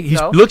 Okay, he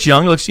looks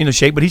young, looks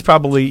shape, but he's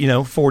probably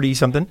 40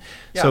 something.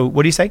 Yeah. So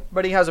what do you say?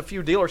 But he has a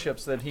few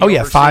dealerships that he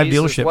 5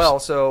 dealerships as well.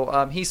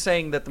 So he's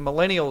saying that the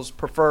millennials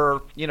prefer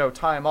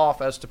time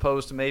off as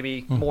opposed to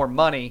maybe more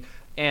money.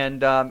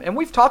 And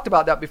we've talked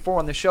about that before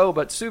on the show,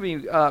 but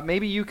Subi,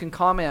 maybe you can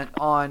comment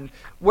on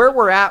where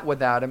we're at with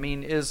that. I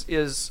mean,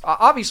 is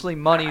obviously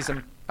money's,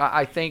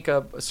 I think,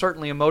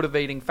 certainly a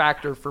motivating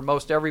factor for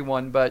most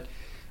everyone, but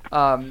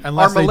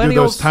unless they do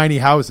those tiny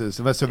houses,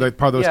 unless they're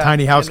part of those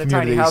tiny house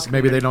communities,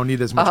 maybe they don't need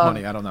as much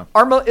money. I don't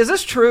know. Is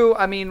this true?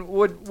 I mean,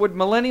 would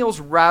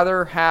millennials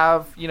rather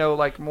have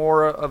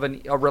more of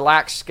a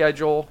relaxed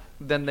schedule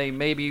than they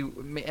maybe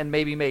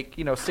make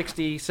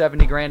 60,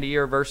 70 grand a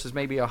year versus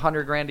maybe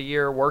 $100 grand a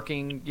year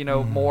working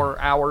more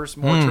hours,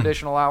 more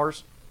traditional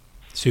hours?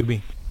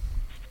 Subi.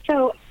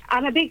 So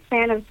I'm a big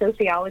fan of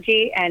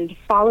sociology, and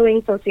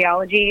following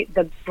sociology,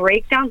 the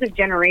breakdowns of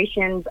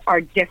generations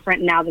are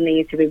different now than they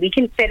used to be. We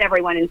can fit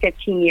everyone in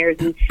 15 years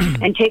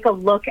and take a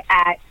look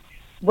at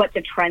what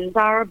the trends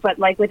are, but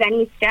like with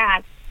any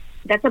stats,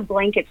 that's a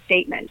blanket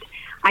statement.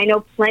 I know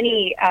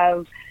plenty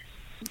of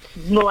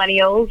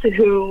millennials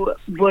who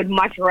would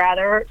much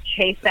rather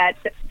chase that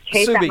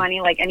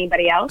money like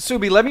anybody else.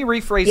 Subi, let me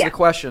rephrase the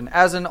question.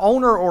 As an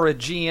owner or a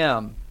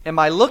GM, am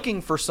I looking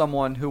for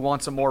someone who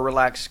wants a more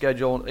relaxed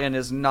schedule and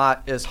is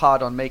not as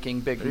hot on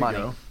making big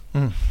money?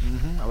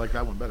 I like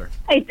that one better.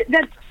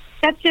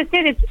 That's just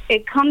it.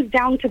 It comes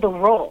down to the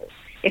role.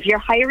 If you're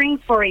hiring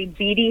for a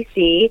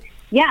BDC,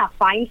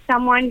 find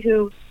someone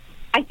who.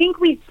 I think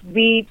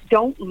we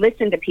don't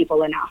listen to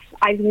people enough.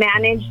 I've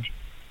managed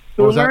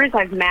boomers,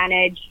 I've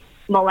managed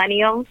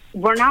millennials.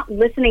 We're not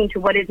listening to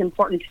what is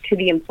important to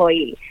the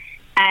employee.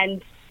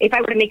 And if I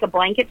were to make a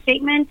blanket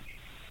statement,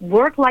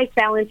 work-life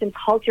balance and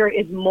culture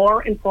is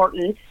more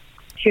important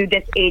to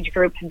this age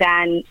group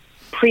than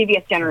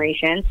previous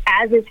generations,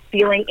 as is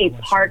feeling a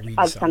part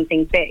of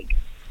something big.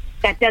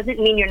 That doesn't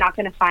mean you're not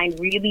going to find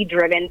really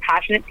driven,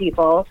 passionate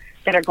people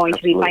that are going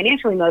to be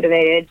financially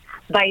motivated.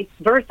 Vice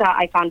versa,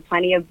 I found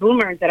plenty of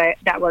boomers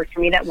that worked for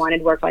me that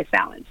wanted work-life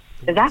balance.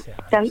 Does that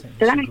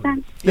make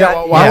sense?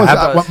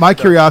 My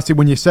curiosity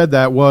when you said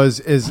that was,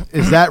 is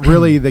that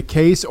really the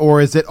case, or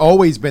has it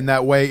always been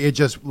that way? It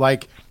just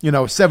 70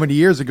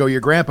 years ago,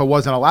 your grandpa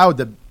wasn't allowed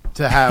to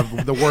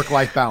have the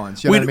work-life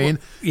balance. You know what I mean?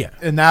 Yeah.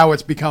 And now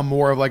it's become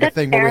more of like a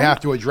thing where we have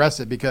to address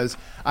it, because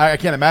I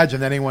can't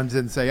imagine anyone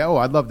didn't say, "Oh,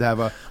 I'd love to have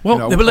a."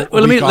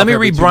 Let me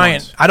read Brian.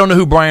 Months. I don't know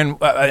who Brian.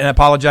 And I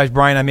apologize,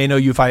 Brian. I may know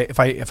you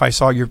if I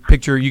saw your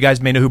picture. You guys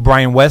may know who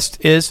Brian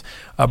West is.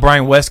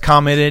 Brian West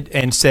commented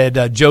and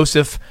said,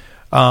 Joseph.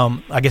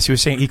 I guess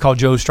he called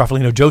Joe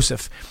Straffolino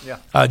Joseph.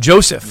 Yeah.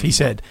 Joseph, he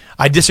said,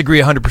 I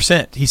disagree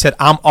 100%. He said,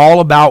 I'm all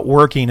about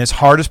working as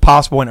hard as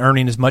possible and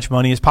earning as much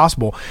money as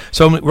possible.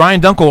 So,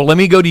 Ryan Dunkel, let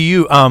me go to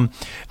you.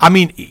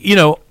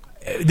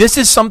 This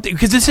is something,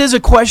 because this is a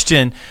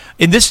question,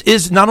 and this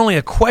is not only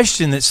a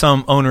question that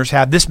some owners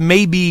have, this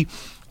may be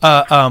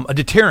a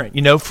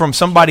deterrent, from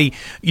somebody,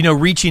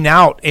 reaching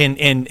out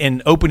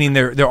and opening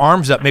their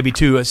arms up maybe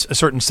to a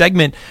certain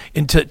segment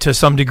to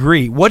some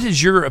degree. What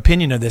is your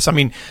opinion of this? I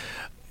mean,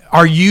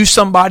 are you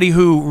somebody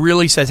who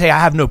really says, hey, I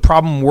have no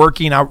problem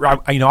working,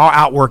 I'll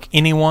outwork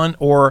anyone,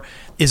 or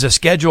is a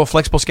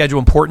flexible schedule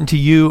important to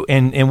you?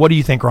 And what do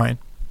you think, Ryan?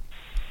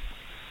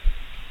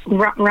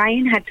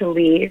 Ryan had to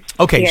leave.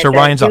 Okay, so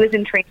Ryan's up. He was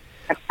in training.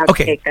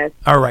 Okay.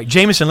 All right,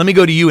 Jameson, let me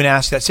go to you and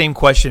ask that same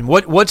question.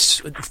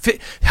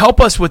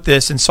 Help us with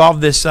this and solve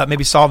this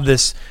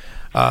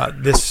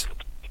this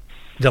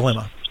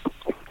dilemma.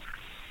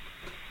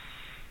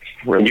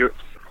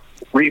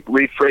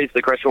 Rephrase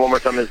the question one more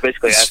time. Is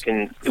basically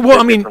asking. Well,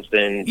 I mean,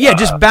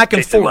 just back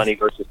and forth. Money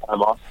versus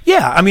time off.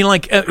 Yeah, I mean,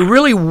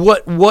 really,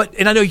 what?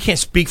 And I know you can't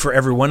speak for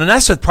everyone, and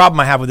that's the problem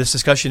I have with this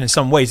discussion. In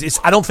some ways,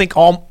 I don't think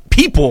all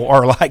people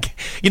are like,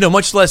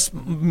 much less,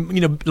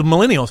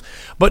 millennials.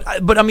 But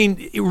I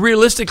mean,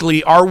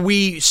 realistically,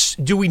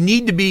 do we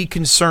need to be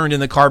concerned in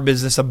the car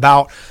business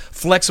about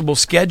flexible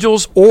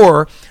schedules,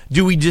 or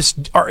do we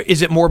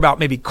is it more about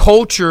maybe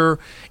culture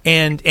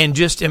and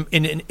just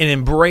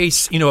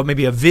embrace,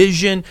 maybe a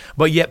vision,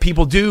 but yet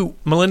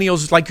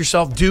millennials like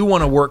yourself do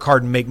want to work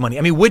hard and make money?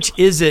 I mean, which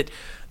is it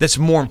that's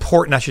more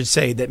important, I should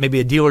say, that maybe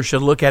a dealer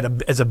should look at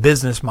as a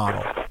business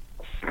model?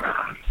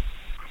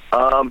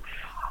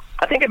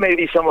 I think it may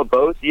be some of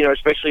both,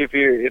 especially if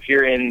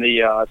you're in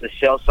the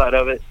sales side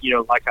of it,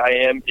 like I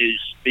am,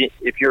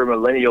 if you're a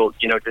millennial,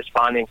 just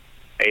finding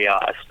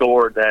a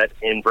store that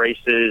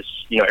embraces,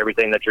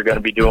 everything that you're going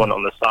to be doing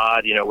on the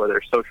side, whether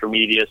it's social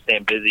media,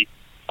 staying busy,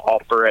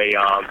 offer an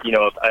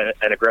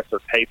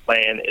aggressive pay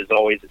plan is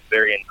always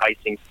very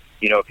enticing,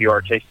 if you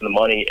are chasing the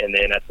money, and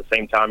then at the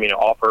same time,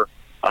 offer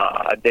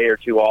a day or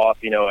two off,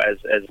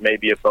 as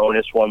maybe a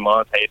bonus 1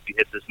 month. Hey, if you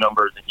hit this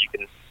number, then you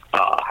can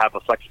have a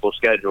flexible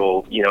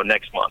schedule,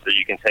 next month, or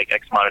you can take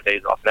X amount of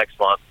days off next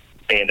month.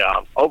 And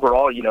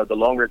overall, the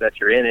longer that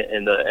you're in it,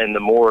 and the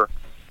more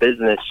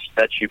business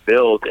that you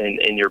build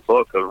in your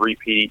book of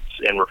repeats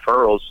and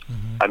referrals,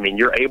 I mean,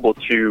 you're able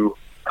to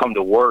come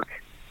to work,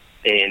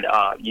 and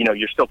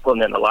you're still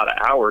putting in a lot of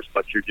hours,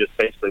 but you're just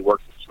basically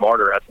working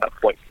smarter at that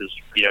point, because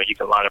you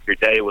can line up your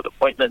day with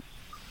appointments.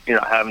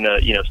 You're not having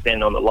to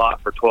stand on the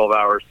lot for 12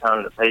 hours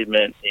pounding the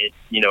pavement and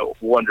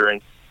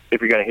wondering if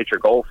you're going to hit your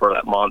goal for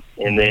that month.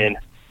 And then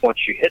once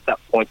you hit that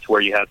point to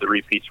where you have the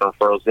repeats and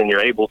referrals, then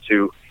you're able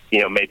to,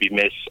 maybe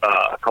miss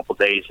a couple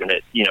days and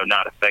it,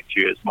 not affect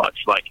you as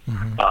much. Like,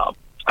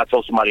 I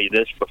told somebody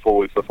this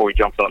before we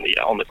jumped on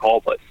the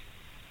call, but,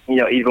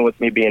 even with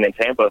me being in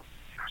Tampa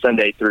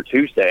Sunday through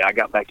Tuesday, I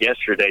got back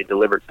yesterday,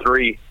 delivered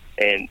 3,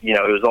 and,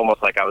 it was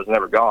almost like I was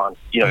never gone,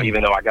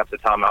 even though I got the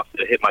time out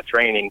to hit my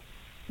training,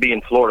 be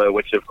in Florida,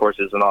 which of course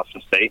is an awesome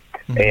state,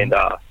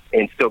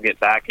 and still get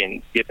back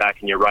and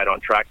you're right on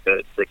track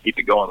to keep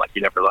it going like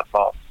you never left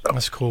off. So,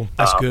 that's cool.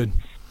 That's good.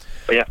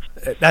 But yeah,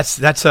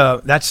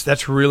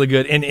 that's really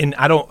good. And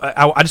I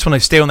just want to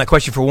stay on that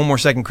question for one more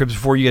second, Cribs,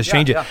 before you guys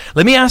change it.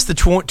 Let me ask the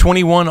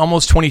 21,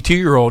 almost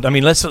 22-year-old. I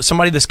mean,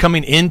 somebody that's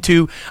coming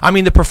into,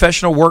 the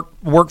professional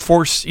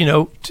workforce.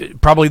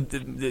 Probably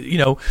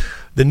the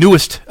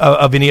newest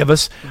of any of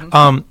us.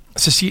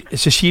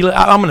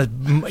 Sheila,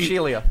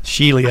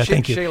 Sheila,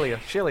 thank you.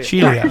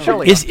 Sheila.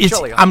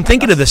 I'm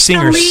thinking of the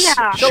singer.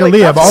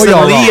 Shalia.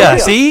 Shalia.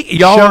 See?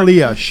 Y'all.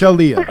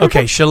 Shalia.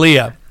 Okay,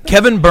 Shalia.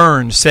 Kevin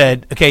Burns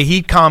said,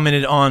 he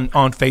commented on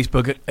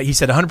Facebook. He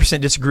said,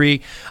 100%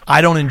 disagree.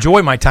 I don't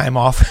enjoy my time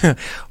off.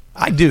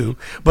 I do.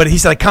 But he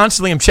said, I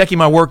constantly am checking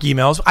my work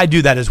emails. I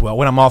do that as well.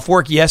 When I'm off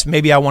work, yes,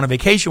 maybe I want a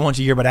vacation once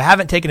a year, but I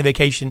haven't taken a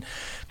vacation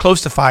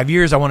close to 5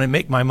 years. I want to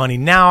make my money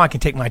now. I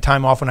can take my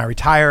time off when I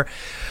retire.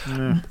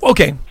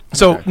 Okay.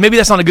 So maybe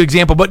that's not a good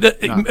example,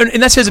 but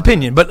and that's his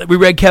opinion. But we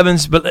read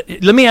Kevin's. But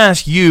let me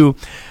ask you,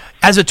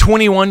 as a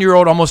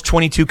 21-year-old, almost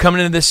 22,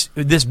 coming into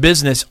this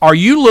business, are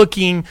you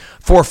looking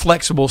for a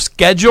flexible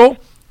schedule,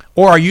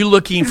 or are you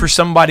looking for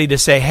somebody to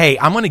say, hey,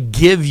 I'm going to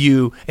give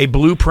you a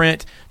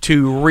blueprint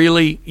to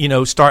really,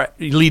 start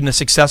leading a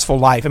successful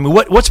life? I mean,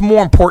 what's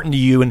more important to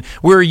you, and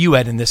where are you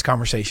at in this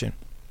conversation?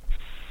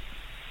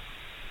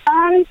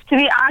 To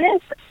be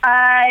honest,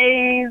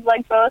 I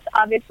like both,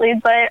 obviously,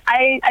 but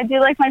I do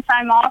like my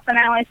time off, and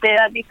I only say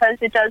that because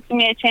it does give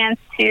me a chance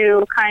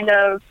to kind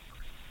of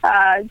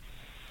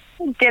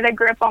get a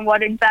grip on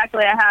what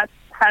exactly I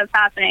have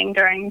happening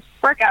during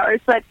work hours.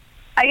 But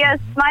I guess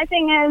my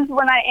thing is,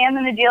 when I am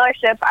in the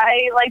dealership,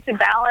 I like to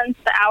balance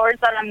the hours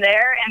that I'm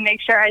there and make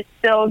sure I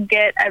still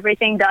get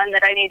everything done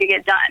that I need to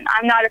get done.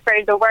 I'm not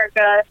afraid to work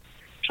a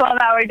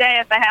 12-hour day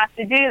if I have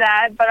to do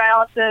that, but I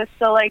also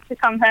still like to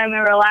come home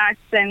and relax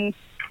and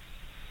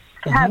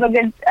have a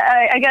good,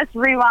 I guess,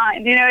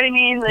 rewind. You know what I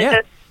mean? Like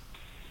Yeah.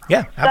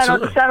 Yeah,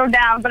 absolutely. Settle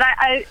down. But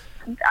I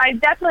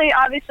definitely,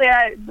 obviously,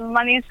 the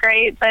money's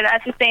great, but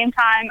at the same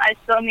time, I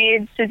still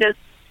need to just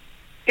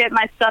get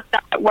my stuff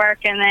done at work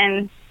and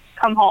then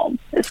come home.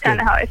 It's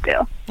kind of how I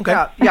feel.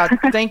 Okay. Yeah,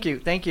 thank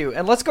you.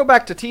 And let's go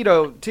back to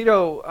Tito.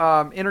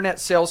 Tito, internet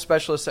sales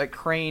specialist at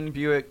Crane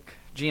Buick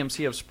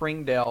GMC of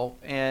Springdale,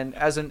 and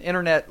as an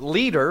internet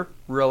leader,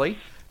 really,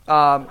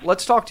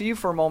 let's talk to you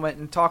for a moment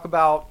and talk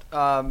about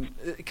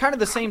kind of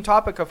the same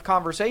topic of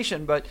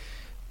conversation. But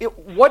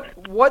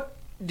what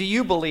do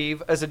you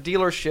believe as a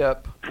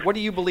dealership? What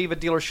do you believe a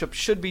dealership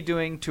should be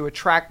doing to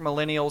attract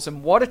millennials,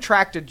 and what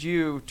attracted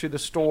you to the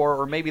store,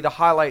 or maybe the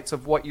highlights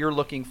of what you're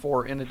looking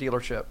for in a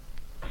dealership?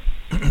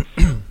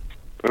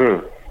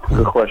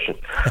 Good question.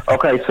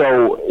 Okay,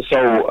 so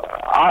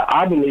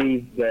I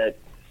believe that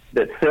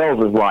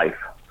sales is life.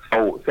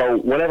 So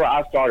whenever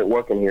I started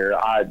working here,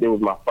 it was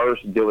my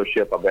first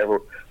dealership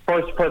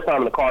first time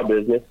in the car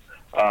business.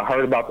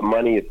 Heard about the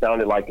money. It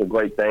sounded like a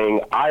great thing.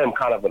 I am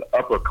kind of an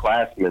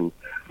upperclassman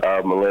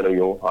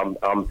millennial.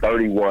 I'm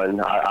 31.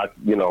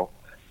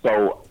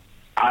 So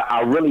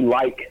I really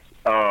like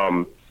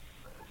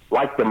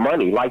the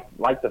money,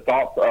 like the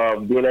thoughts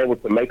of being able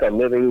to make a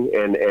living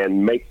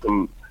and make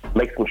some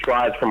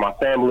strides for my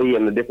family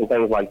and the different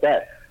things like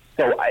that.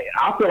 So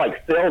I feel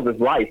like sales is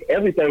life.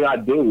 Everything I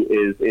do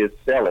is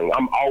selling.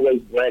 I'm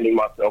always branding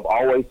myself,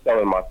 always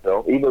selling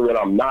myself. Even when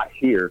I'm not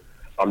here,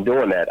 I'm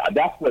doing that.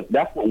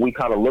 That's what we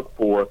kind of look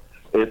for,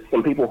 is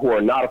some people who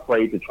are not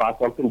afraid to try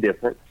something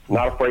different,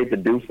 not afraid to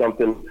do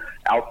something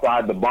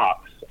outside the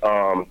box.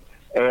 And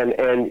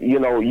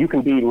you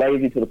can be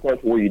lazy to the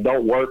point where you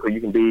don't work, or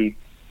you can be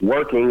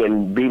working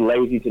and be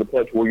lazy to the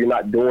point where you're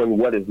not doing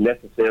what is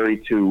necessary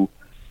to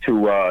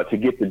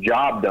get the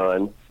job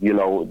done,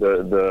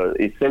 the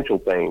essential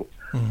things.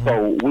 Mm-hmm.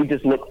 So we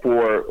just look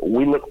for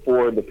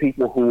the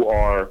people who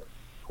are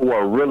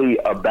really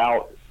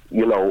about,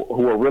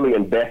 who are really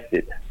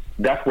invested.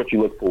 That's what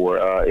you look for,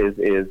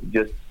 is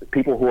just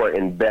people who are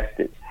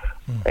invested.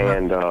 Mm-hmm.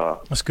 And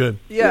that's good.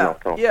 Yeah.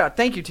 Yeah.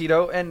 Thank you,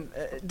 Tito. And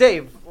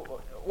Dave,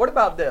 what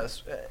about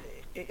this?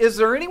 Is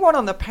there anyone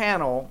on the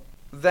panel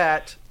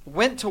that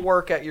went to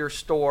work at your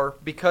store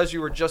because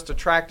you were just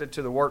attracted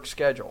to the work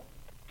schedule?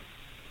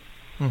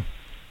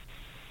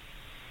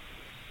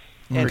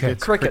 And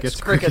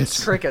crickets. Okay.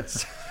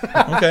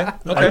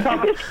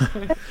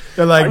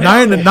 They're like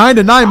 9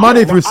 to 9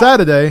 Monday through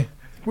Saturday.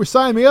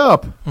 Sign me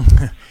up.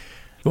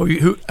 Well,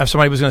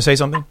 somebody was going to say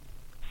something?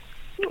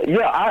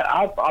 Yeah,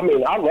 I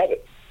mean, I love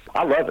it.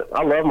 I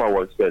love my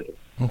work schedule.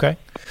 Okay.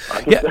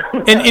 Yeah,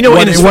 and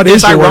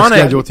it's ironic.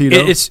 Schedule,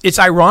 Tito? It's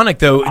ironic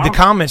though. The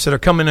comments that are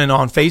coming in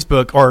on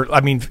Facebook, or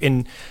I mean,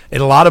 in a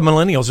lot of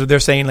millennials, they're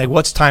saying like,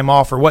 "What's time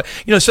off?" or what?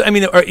 So I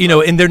mean,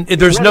 and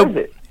there's no.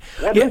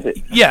 What is it?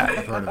 Yeah,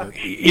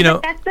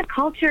 that's the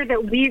culture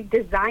that we've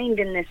designed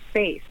in this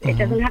space. It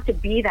doesn't have to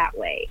be that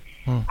way.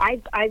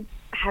 I've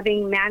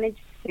having managed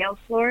sales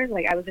floors,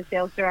 like I was a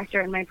sales director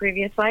in my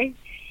previous life,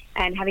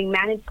 and having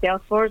managed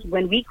sales floors,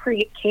 when we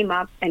came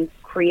up and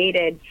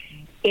created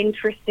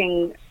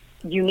interesting,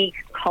 unique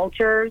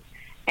cultures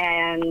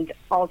and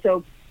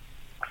also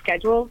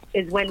schedules,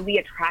 is when we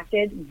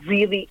attracted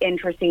really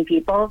interesting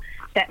people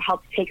that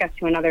helped take us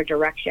to another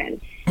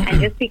direction. And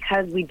just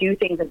because we do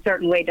things a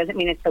certain way doesn't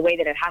mean it's the way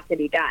that it has to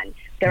be done.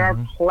 There are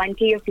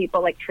plenty of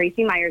people like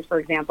Tracy Myers, for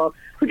example,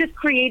 who just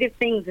created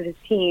things with his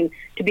team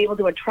to be able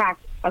to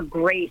attract a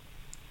great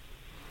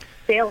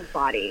sales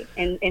body.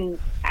 And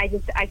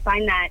I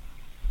find that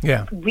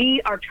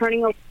we are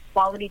turning over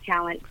quality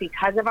talent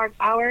because of our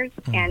hours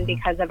and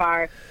because of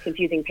our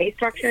confusing pay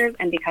structures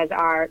and because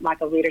our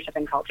lack of leadership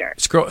and culture.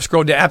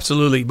 Scroll down.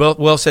 Absolutely.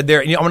 Well said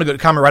there. And I want to go to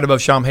comment right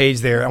above Sean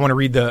Hayes there. I want to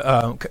read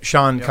the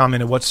Sean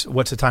comment of what's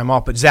the time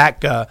off. But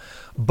Zach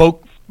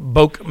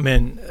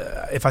Boakman,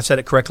 if I said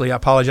it correctly, I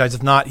apologize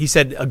if not. He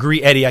said,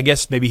 agree, Eddie. I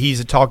guess maybe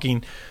he's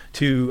talking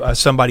to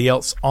somebody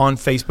else on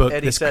Facebook.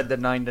 Eddie said the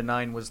 9 to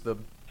 9 was the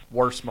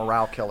worst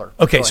morale killer.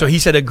 Okay, so he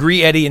said,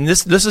 agree, Eddie. And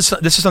this is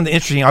something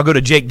interesting. I'll go to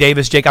Jake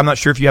Davis. Jake, I'm not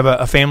sure if you have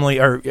a family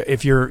or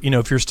if you're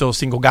still a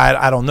single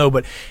guy. I don't know.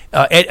 But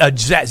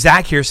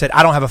Zach here said,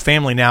 I don't have a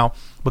family now.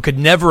 but could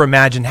never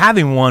imagine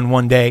having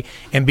one day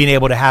and being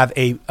able to have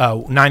a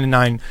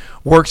 9-to-9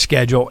 work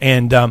schedule.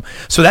 And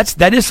so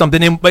that is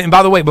something. And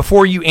by the way,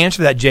 before you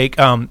answer that, Jake,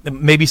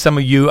 maybe some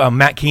of you,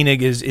 Matt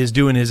Koenig is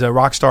doing his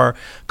Rockstar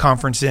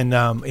conference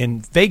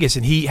in Vegas,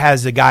 and he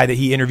has a guy that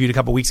he interviewed a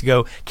couple weeks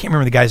ago. Can't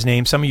remember the guy's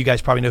name. Some of you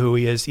guys probably know who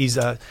he is. He's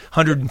a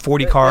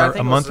 140 car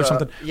a month or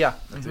something. Yeah.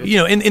 You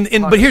know,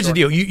 and but here's the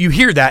deal. You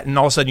hear that, and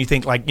all of a sudden you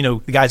think, like, you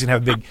know, the guy's gonna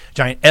have a big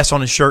giant S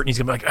on his shirt, and he's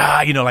gonna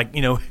be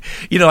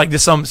like, like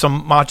this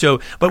some macho.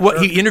 But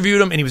what he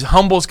interviewed him, and he was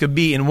humble as could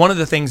be. And one of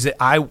the things that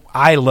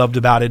I loved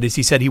about it is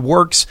he said he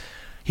works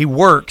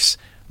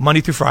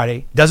Monday through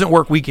Friday, doesn't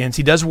work weekends.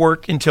 He does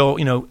work until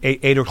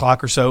 8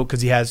 o'clock or so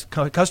because he has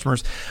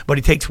customers, but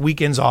he takes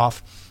weekends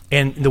off.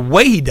 And the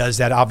way he does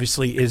that,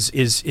 obviously,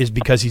 is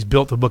because he's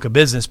built the book of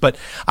business. But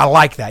I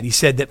like that. He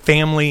said that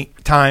family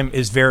time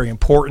is very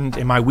important,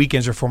 and my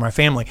weekends are for my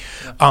family.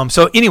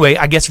 So anyway,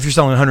 I guess if you're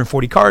selling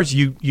 140 cars,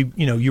 you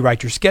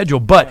write your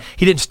schedule. But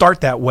he didn't start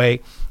that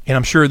way, and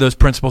I'm sure those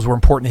principles were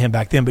important to him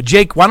back then. But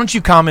Jake, why don't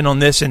you comment on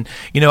this? And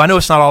I know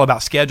it's not all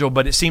about schedule,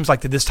 but it seems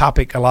like that this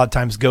topic a lot of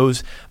times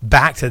goes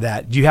back to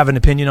that. Do you have an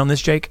opinion on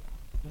this, Jake?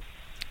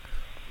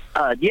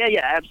 Yeah,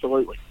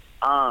 absolutely.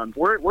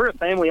 We're a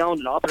family-owned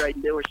and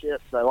operating dealership,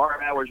 so our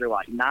hours are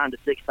like 9 to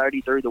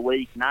 6:30 through the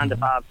week, 9 to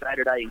 5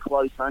 Saturday, and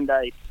close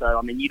Sunday. So,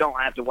 I mean, you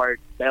don't have to work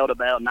bell to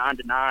bell, 9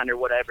 to 9 or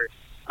whatever.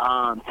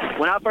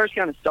 When I first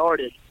kind of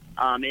started,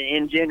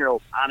 in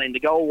general, I mean, the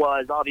goal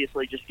was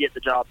obviously just get the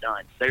job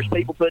done. There's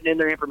people putting in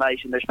their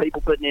information. There's people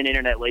putting in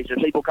internet leads.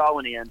 There's people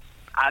calling in.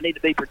 I need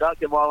to be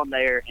productive while I'm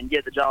there and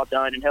get the job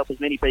done and help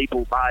as many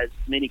people buy as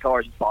many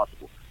cars as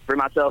possible for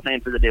myself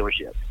and for the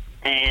dealership.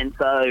 And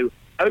so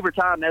over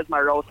time, as my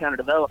roles kind of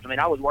developed, I mean,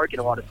 I was working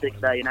a lot of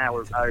 6 day an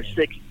hour, or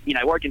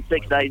working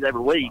 6 days every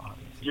week,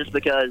 just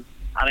because,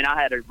 I mean,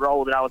 I had a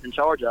role that I was in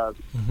charge of.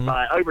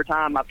 But over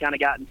time, I've kind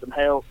of gotten some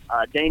help.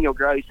 Daniel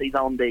Gross, he's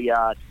on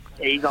the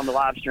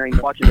live stream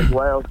watching as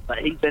well. But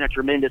he's been a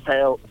tremendous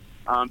help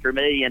for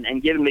me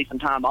and giving me some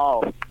time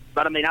off.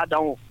 But I mean, I've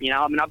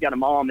got a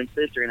mom and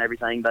sister and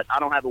everything, but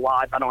I don't have a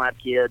wife. I don't have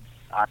kids.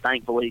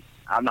 Thankfully,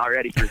 I'm not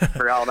ready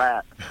for all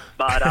that.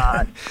 But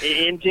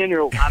in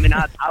general, I mean,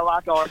 I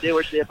like our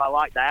dealership. I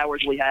like the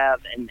hours we have,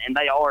 and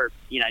they are,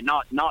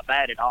 not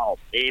bad at all.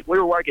 If we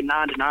were working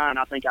 9 to 9,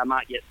 I think I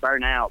might get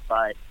burnt out.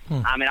 But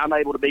I mean, I'm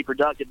able to be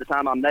productive the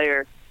time I'm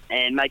there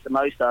and make the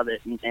most of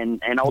it,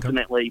 and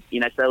ultimately,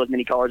 sell as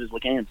many cars as we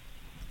can.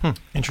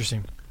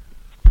 Interesting.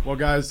 Well,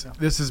 guys,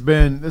 this has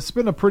been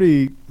a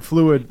pretty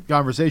fluid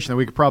conversation that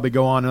we could probably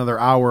go on another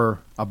hour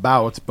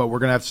about, but we're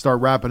gonna have to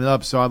start wrapping it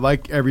up. So I'd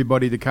like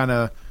everybody to kind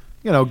of,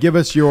 give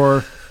us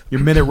your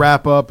minute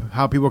wrap up,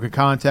 how people can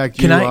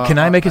contact you. Can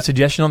I make a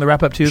suggestion on the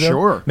wrap up too, though?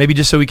 Sure. Maybe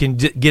just so we can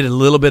get a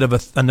little bit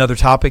of another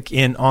topic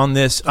in on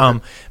this.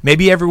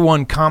 Maybe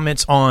everyone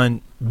comments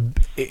on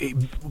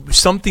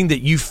something that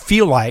you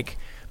feel like,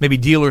 maybe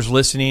dealers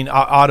listening,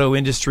 auto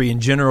industry in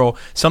general,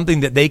 something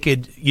that they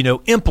could,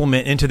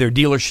 implement into their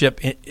dealership,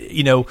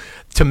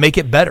 to make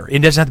it better. It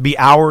doesn't have to be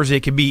hours.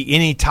 It could be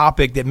any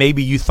topic that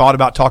maybe you thought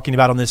about talking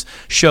about on this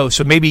show.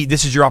 So maybe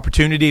this is your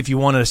opportunity if you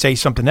want to say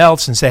something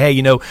else and say,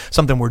 hey,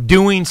 something we're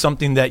doing,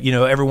 something that,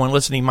 everyone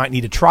listening might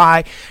need to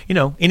try,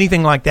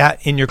 anything like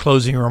that in your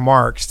closing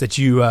remarks that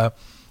you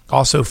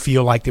also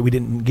feel like that we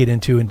didn't get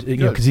into, and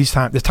because this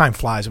time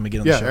flies when we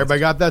get on the show. Yeah,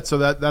 everybody got that. So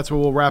that's what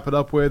we'll wrap it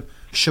up with.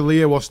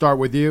 Shalia, we'll start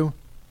with you.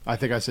 I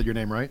think I said your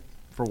name right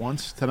for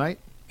once tonight.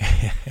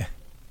 I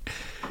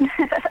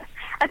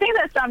think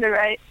that sounded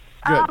right.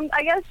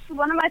 I guess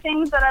one of my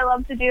things that I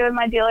love to do in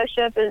my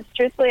dealership is,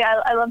 truthfully,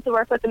 I love to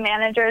work with the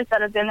managers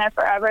that have been there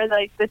forever,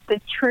 like the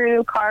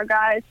true car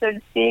guys, so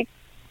to speak.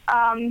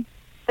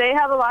 They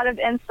have a lot of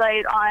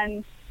insight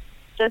on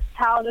just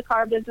how the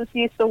car business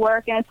used to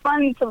work, and it's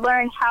fun to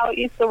learn how it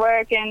used to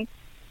work and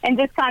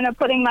just kind of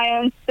putting my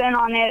own spin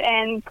on it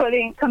and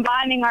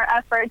combining our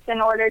efforts in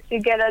order to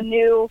get a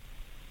new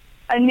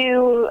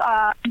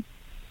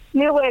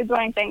way of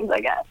doing things,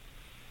 I guess.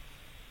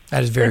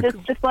 That is very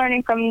cool. Just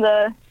learning from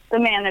the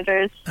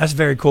managers. That's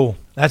very cool.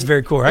 That's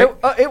very cool, right?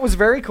 It was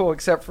very cool,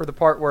 except for the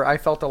part where I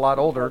felt a lot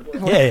older.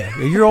 Yeah.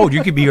 You're old.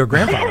 You could be your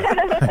grandfather.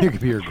 You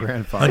could be your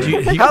grandfather.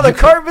 How the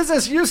car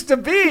business used to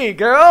be,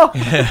 girl.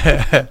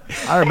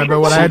 I remember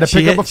when I had to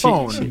pick up a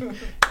phone.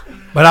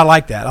 But I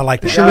like that.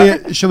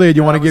 Shalia, do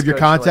you want to give your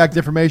contact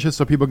information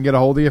so people can get a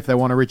hold of you if they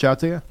want to reach out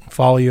to you?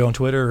 Follow you on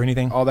Twitter or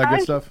anything? All that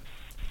good stuff?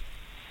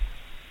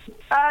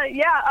 I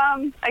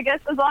guess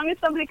as long as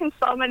somebody can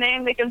spell my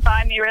name, they can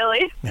find me,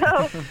 really.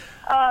 So,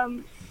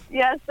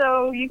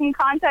 so you can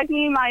contact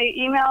me. My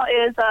email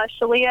is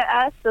Shalia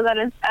S, so that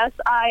is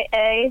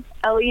SIALEAS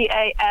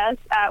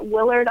at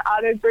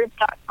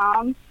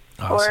WillardAutoGroup.com.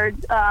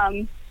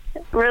 Awesome.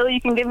 Or really,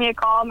 you can give me a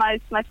call. My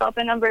cell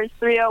phone number is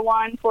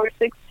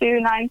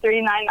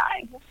 301-462-9399.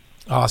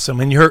 Awesome.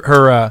 And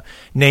her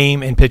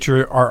name and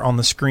picture are on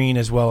the screen,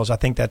 as well as I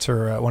think that's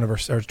her one of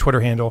her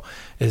Twitter handle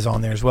is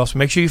on there as well. So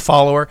make sure you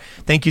follow her.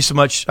 Thank you so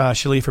much,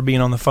 Shalia, for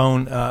being on the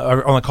phone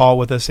or on the call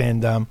with us.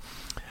 And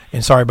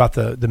And sorry about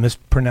the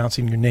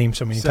mispronouncing your name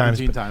so many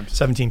 17 times.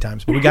 17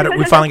 times. But we got it.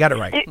 We finally got it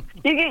right.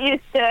 You get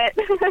used to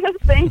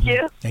it. Thank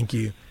you. Thank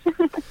you.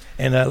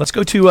 And let's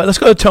go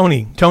to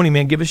Tony. Tony,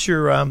 man, give us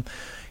your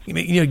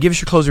give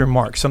us your closing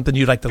remarks. Something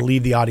you'd like to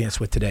leave the audience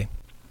with today.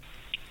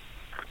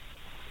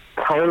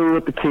 Tony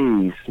with the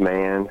keys,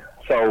 man.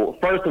 So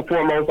first and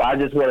foremost, I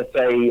just want to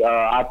say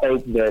I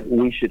think that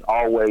we should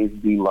always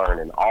be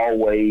learning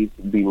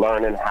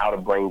how to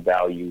bring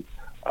value.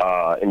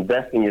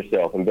 Invest in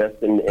yourself.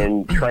 Invest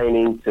in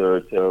training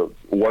to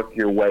work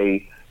your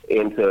way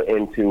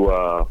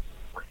into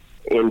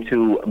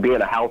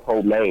being a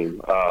household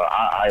name.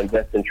 I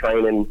invest in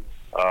training.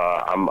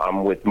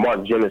 I'm with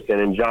Mark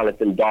Jemison and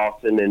Jonathan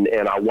Dawson,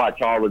 and I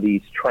watch all of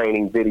these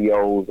training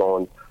videos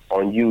on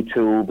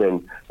YouTube,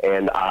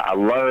 and I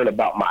learn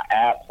about my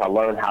apps. I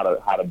learn how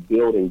to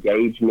build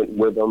engagement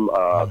with them,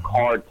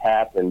 Card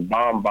Tap and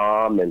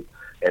Bomb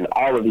and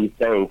all of these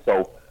things.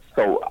 So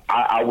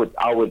I would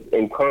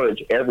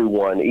encourage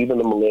everyone, even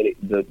the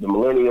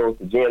millennials,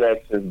 the Gen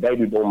Xers,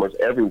 baby boomers,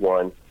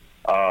 everyone,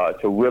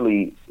 to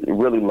really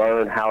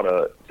learn how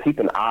to keep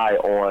an eye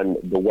on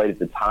the way that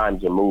the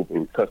times are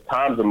moving, because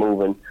times are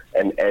moving,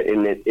 and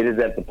it is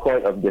at the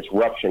point of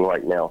disruption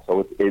right now.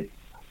 So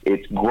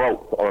it's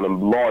growth on a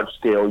large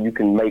scale. You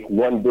can make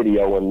one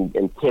video and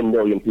 10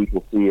 million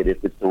people see it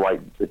if it's the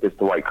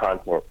right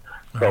content.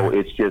 So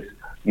it's just,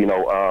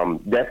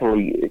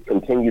 definitely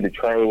continue to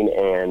train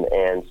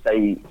and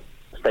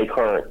stay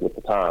current with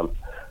the time.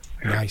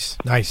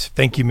 Nice.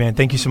 Thank you, man.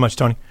 Thank you so much,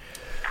 Tony.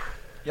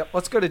 Yep.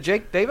 Let's go to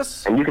Jake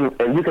Davis. And you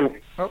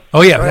can.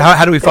 Oh yeah.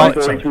 How do we follow?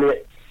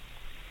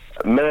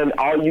 Man,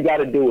 all you got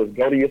to do is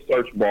go to your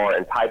search bar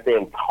and type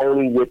in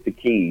Tony with the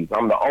keys.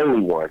 I'm the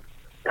only one.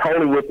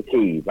 Tony with the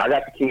keys. I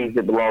got the keys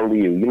that belong to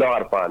you. You know how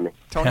to find me.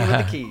 Tony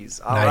with the keys.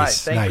 All right.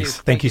 Thank you.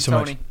 Thank you so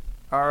Tony. much.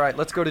 All right.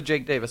 Let's go to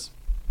Jake Davis.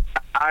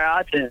 All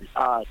right, then.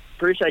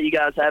 Appreciate you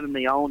guys having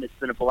me on. It's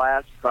been a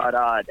blast. But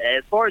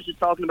as far as just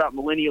talking about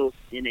millennials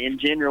in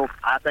general,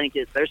 I think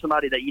if there's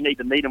somebody that you need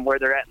to meet them where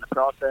they're at in the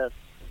process.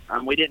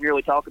 We didn't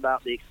really talk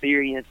about the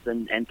experience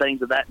and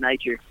things of that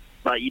nature,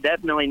 but you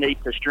definitely need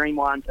to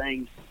streamline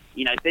things,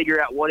 figure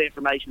out what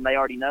information they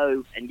already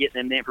know and get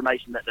them the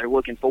information that they're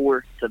looking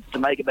for to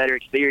make a better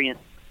experience.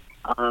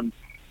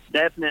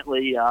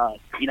 Definitely, a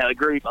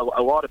group,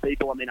 a lot of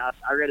people. I mean, I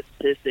read a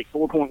statistic,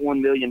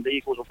 4.1 million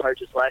vehicles were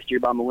purchased last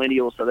year by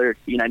millennials, so they're,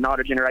 not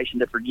a generation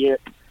to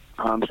forget.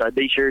 So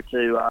be sure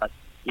to,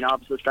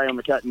 obviously stay on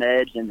the cutting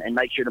edge and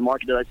make sure to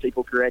market to those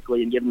people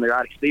correctly and give them the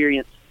right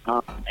experience.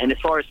 And as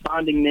far as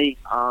finding me,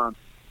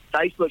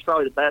 Facebook's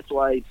probably the best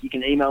way. You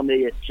can email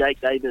me at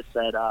jakedavis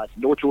at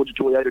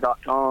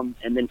NorthGeorgiaToyota.com,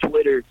 and then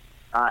Twitter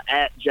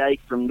at Jake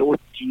from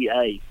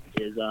NorthGA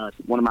is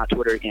one of my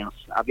Twitter accounts.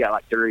 I've got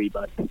like 3,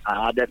 but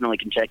I definitely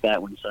can check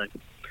that one. So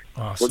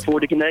awesome. Look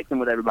forward to connecting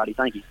with everybody.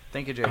 Thank you.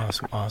 Thank you, Jake.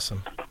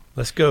 Awesome.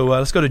 Let's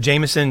go to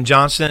Jameson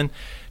Johnson.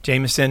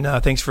 Jameson,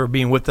 thanks for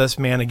being with us,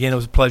 man. Again, it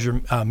was a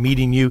pleasure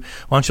meeting you.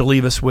 Why don't you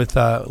leave us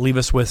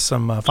with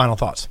some final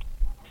thoughts?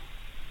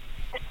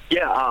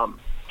 Yeah,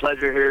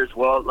 pleasure here as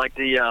well. Like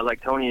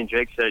Tony and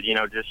Jake said,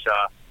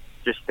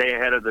 just stay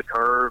ahead of the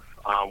curve.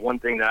 One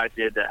thing that I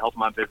did that helped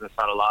my business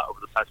out a lot over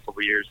the past couple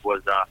of years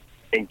was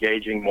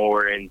engaging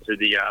more into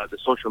the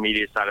social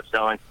media side of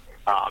selling.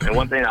 And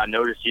one thing I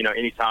noticed,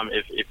 anytime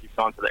if you've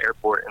gone to the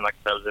airport, and like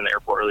I said, I was in the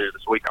airport earlier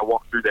this week, I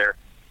walked through there,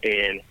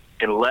 and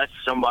unless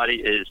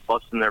somebody is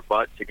busting their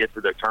butt to get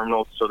to their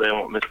terminal so they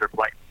won't miss their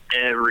flight,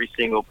 every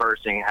single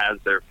person has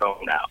their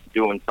phone out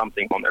doing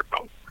something on their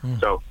phone.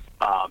 So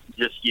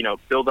just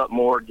build up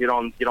more, get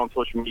on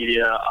social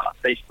media,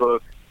 Facebook,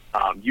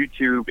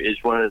 YouTube is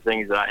one of the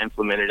things that I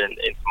implemented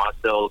into my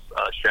sales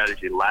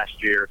strategy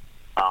last year.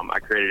 I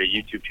created a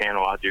YouTube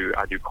channel. I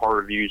do car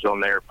reviews on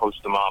there,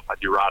 post them up. I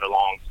do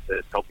ride-alongs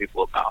to tell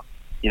people about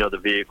the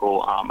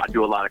vehicle. I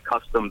do a lot of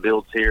custom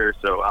builds here.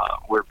 So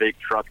we're a big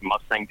truck and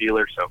Mustang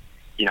dealer. So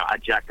I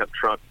jack up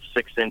trucks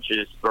 6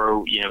 inches,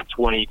 throw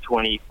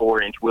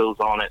 24-inch wheels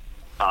on it.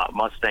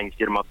 Mustangs,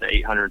 get them up to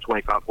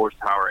 825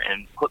 horsepower,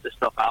 and put this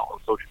stuff out on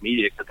social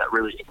media because that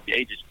really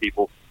engages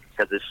people,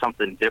 because it's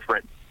something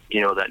different,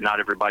 that not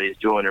everybody is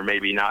doing, or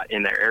maybe not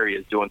in their area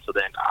is doing. So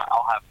then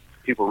I'll have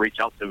people reach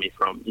out to me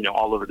from,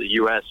 all over the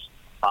U.S.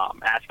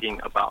 Asking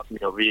about,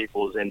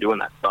 vehicles and doing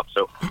that stuff.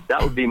 So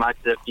that would be my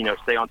tip,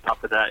 stay on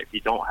top of that. If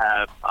you don't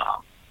have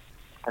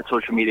a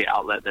social media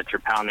outlet that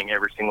you're pounding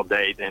every single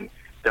day, then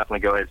definitely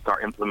go ahead and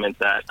start implement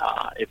that.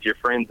 If your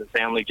friends and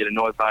family get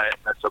annoyed by it,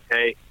 that's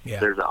okay. Yeah.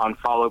 There's an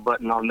unfollow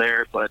button on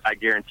there, but I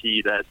guarantee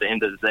you that at the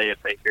end of the day,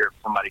 if they hear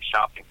somebody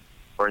shopping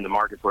or in the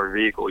market for a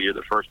vehicle, you're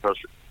the first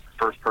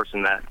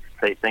person that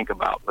they think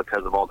about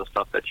because of all the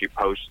stuff that you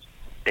post.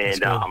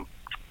 And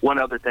one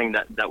other thing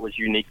that was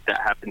unique that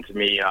happened to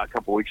me a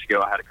couple weeks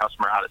ago, I had a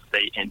customer out of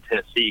state in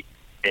Tennessee,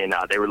 and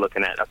they were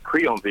looking at a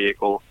pre-owned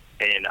vehicle.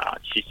 And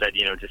she said,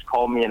 just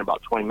call me in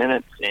about 20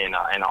 minutes, and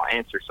I'll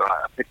answer. So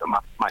I picked up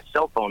my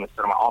cell phone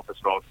instead of my office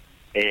phone,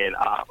 and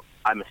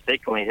I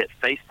mistakenly hit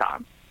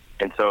FaceTime.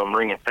 And so I'm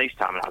ringing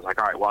FaceTime, and I was like,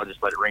 all right, well, I'll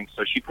just let it ring.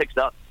 So she picks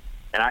up,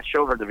 and I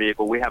show her the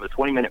vehicle. We have a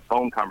 20-minute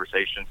phone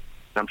conversation,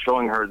 and I'm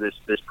showing her this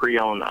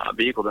pre-owned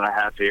vehicle that I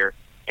have here,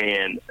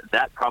 and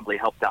that probably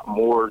helped out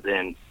more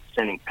than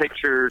sending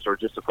pictures or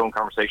just a phone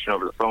conversation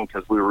over the phone,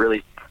 because we were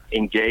really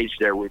engaged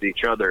there with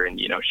each other,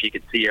 and she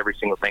could see every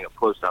single thing up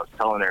close I was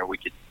telling her, and we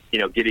could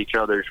get each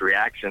other's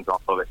reactions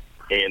off of it.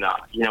 And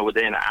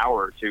within an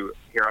hour or two,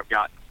 here I've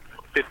got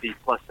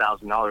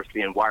 $50,000+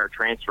 being wire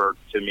transferred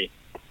to me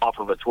off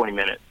of a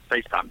 20-minute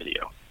FaceTime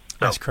video.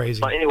 That's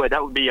crazy. But anyway,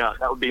 that would be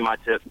my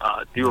tip.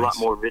 Do a lot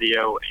more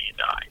video and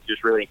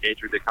just really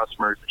engage with the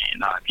customers.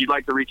 And if you'd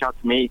like to reach out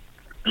to me,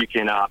 you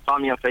can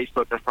find me on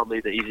Facebook. That's probably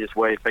the easiest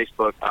way.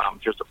 Facebook,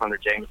 just up under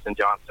Jamison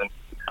Johnson.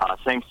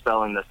 Same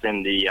spelling that's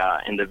in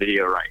the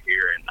video right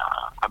here. And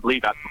I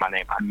believe after my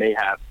name, I may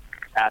have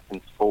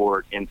Athens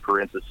Ford in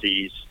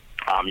parentheses.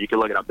 You can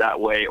look it up that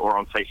way, or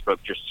on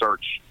Facebook, just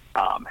search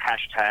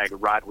hashtag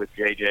Ride with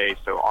JJ.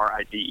 So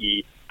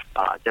RIDE.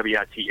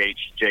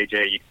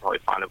 WITHJJ. You can probably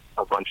find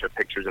a bunch of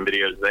pictures and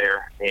videos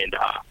there. And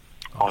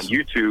on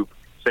YouTube,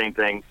 same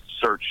thing.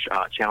 Search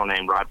channel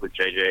name Ride with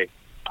JJ.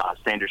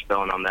 Standard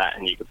spelling on that,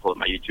 and you can pull up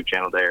my YouTube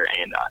channel there.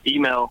 And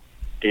email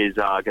is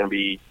going to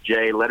be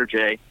letter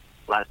J,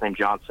 last name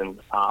Johnson,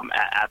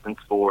 at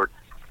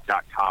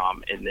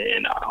athensford.com. And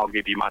then I'll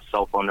give you my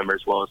cell phone number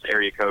as well as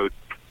area code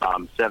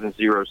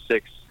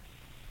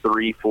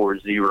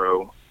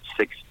 706-340-6815.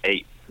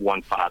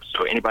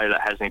 So anybody that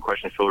has any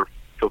questions, feel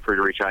free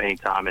to reach out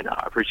anytime, and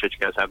I appreciate you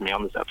guys having me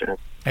on this afternoon.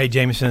 Hey,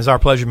 Jamison, it's our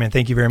pleasure, man.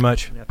 Thank you very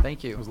much. Yeah,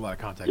 thank you. There's a lot of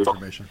contact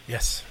information.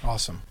 Yes,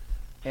 awesome.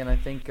 And I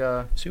think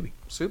Subi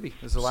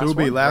is the last one.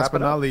 Subi, last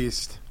but not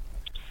least,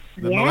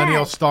 the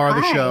millennial star of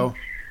the show.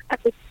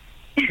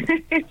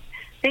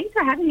 Thanks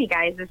for having me,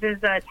 guys. This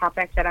is a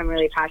topic that I'm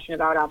really passionate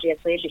about,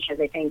 obviously, because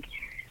I think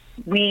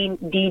we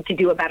need to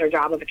do a better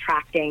job of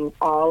attracting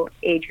all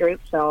age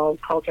groups, all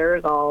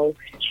cultures, all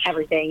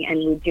everything, and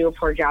we do a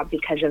poor job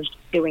because of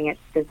doing it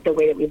the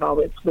way that we've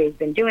always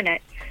been doing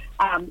it.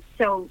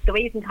 So the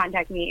way you can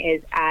contact me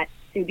is at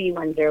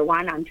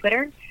Subi101 on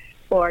Twitter,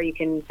 or you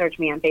can search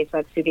me on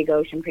Facebook, Subi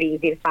Ghosh. I'm pretty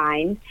easy to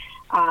find.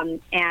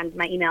 And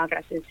my email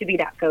address is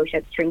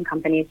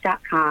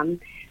subi.ghosh@streamcompanies.com.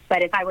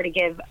 But if I were to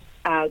give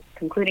a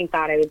concluding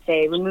thought, I would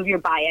say remove your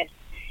bias.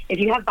 If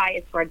you have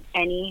bias towards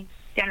any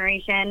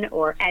generation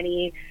or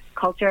any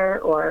culture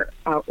or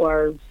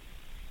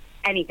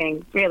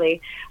anything,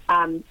 really,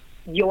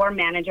 your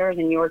managers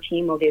and your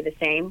team will do the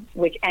same,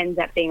 which ends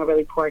up being a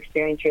really poor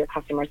experience for your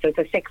customers. So it's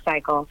a sick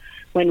cycle.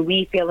 When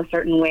we feel a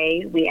certain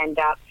way, we end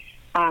up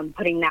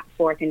putting that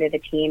forth into the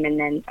team, and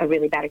then a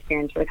really bad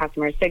experience for the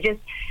customers. So just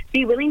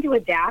be willing to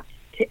adapt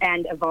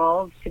and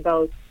evolve to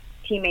both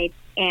teammates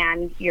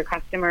and your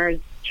customers'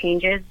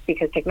 changes,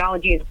 because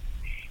technology is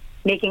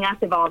making us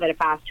evolve at a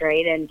fast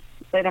rate. And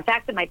so the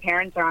fact that my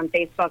parents are on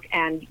Facebook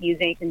and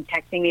using and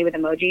texting me with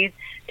emojis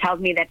tells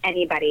me that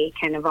anybody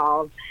can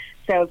evolve.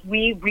 So if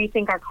we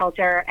rethink our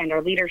culture and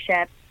our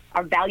leadership,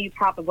 our value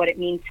prop of what it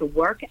means to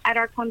work at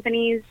our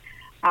companies,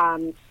 our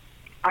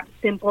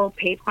simple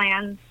pay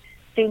plans,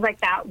 things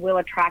like that will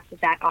attract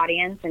that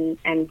audience,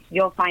 and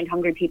you'll find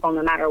hungry people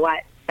no matter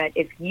what. But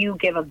if you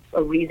give a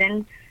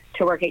reason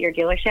to work at your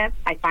dealership,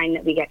 I find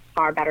that we get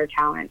far better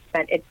talent.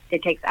 But it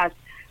takes us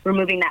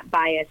removing that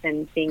bias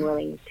and being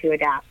willing to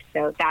adapt.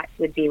 So that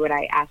would be what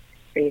I ask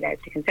for you guys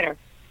to consider.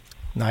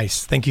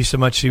 Nice. Thank you so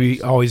much,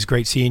 Subi. Always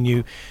great seeing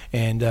you,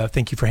 and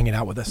thank you for hanging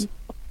out with us.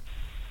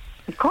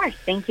 Of course.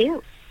 Thank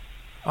you.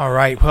 All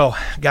right. Well,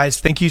 guys,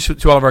 thank you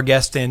to all of our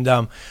guests.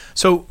 And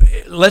so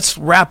let's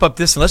wrap up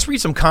this, and let's read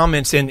some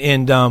comments,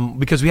 and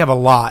because we have a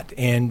lot,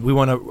 and we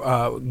want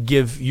to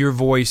give your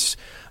voice,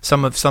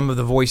 some of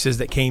the voices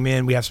that came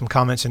in. We have some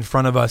comments in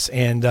front of us,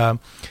 and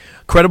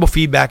incredible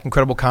feedback,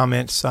 incredible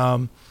comments.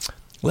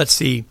 Let's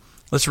see.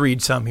 Let's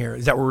read some here.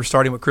 Is that where we're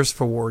starting with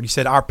Christopher Ward? He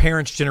said, our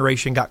parents'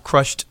 generation got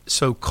crushed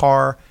so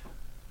car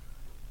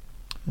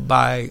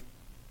by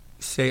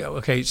say,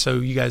 okay, so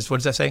you guys, what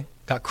does that say?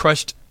 Got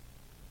crushed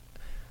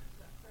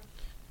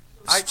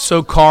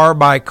so car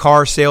by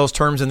car sales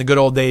terms in the good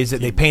old days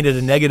that they painted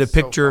a negative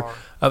picture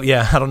of,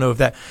 I don't know if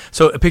that,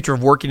 so a picture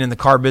of working in the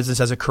car business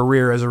as a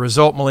career. As a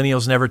result,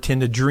 millennials never tend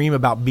to dream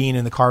about being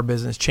in the car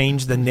business.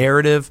 Change the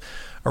narrative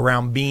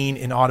around being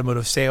in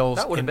automotive sales.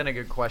 That would have been a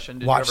good question.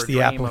 Did watch you ever the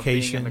dream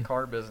application of being in the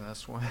car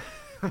business?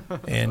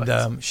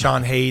 And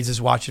Sean Hayes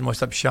is watching.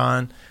 What's up,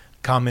 Sean?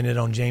 Commented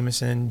on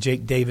Jamison.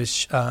 Jake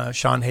Davis,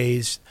 Sean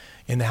Hayes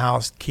in the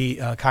house.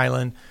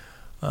 Kylan.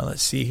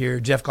 Let's see here.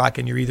 Jeff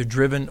Glacken, you're either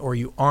driven or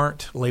you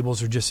aren't.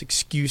 Labels are just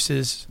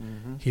excuses.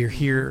 Here.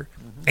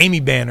 Mm-hmm.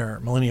 Amy Banner,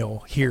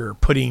 millennial, here,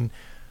 putting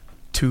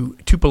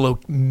Tupelo,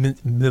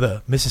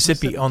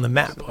 Mississippi on the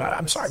map.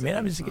 I'm sorry, man.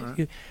 I'm just,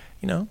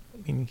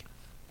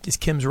 just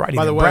Kim's writing.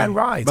 By the way,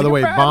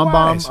 Brad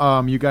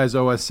Bomb, you guys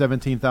owe us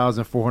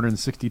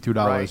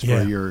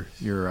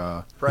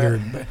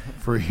 $17,462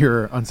 for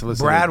your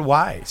unsolicited. Brad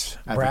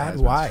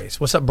Wise.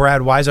 What's up,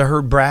 Brad Wise? I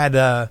heard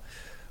Brad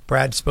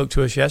spoke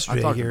to us yesterday.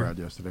 I talked here. to Brad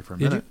yesterday for a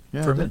minute.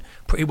 Yeah, for a minute.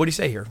 What do you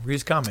say here? Read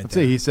his comment.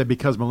 He said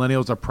because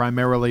millennials are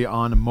primarily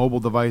on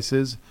mobile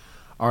devices,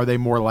 Are they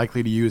more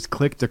likely to use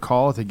click to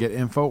call to get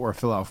info or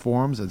fill out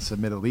forms and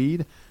submit a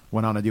lead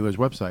when on a dealer's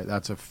website?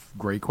 That's a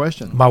great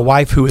question. My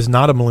wife, who is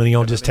not a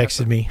millennial, just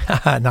texted me.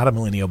 Not a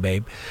millennial,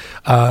 babe.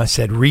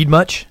 Said, read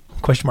much?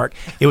 Question mark.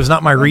 It was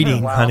not my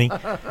reading, honey.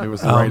 It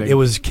was the writing. It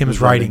was Kim's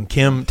writing.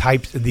 Kim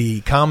typed the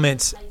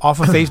comments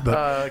off of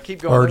Facebook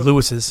Keep going, or Lou.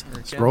 Lewis's.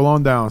 Scroll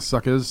on down,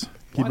 suckers.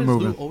 Keep it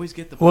moving. Always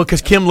get the Well,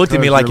 because Kim looked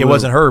at me like it You're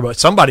wasn't her, but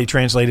somebody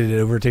translated it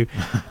over to.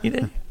 You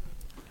did.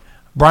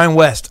 Brian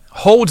West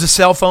holds a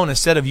cell phone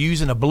instead of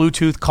using a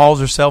Bluetooth, calls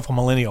herself a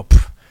millennial.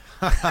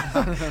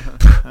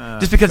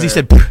 Just because he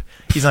said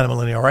he's not a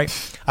millennial,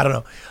 right? I don't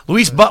know.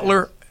 Luis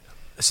Butler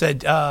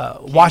said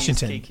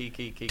Washington.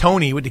 Key.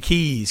 Tony with the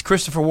keys.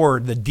 Christopher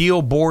Ward, the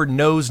deal board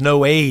knows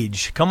no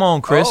age. Come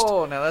on, Chris.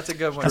 Oh, now that's a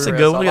good one. That's a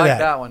Chris. good one. I Look like at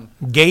that one.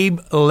 Gabe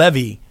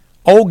Levy,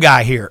 old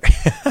guy here.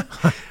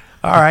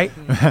 All right.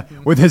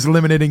 With his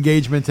limited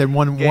engagement and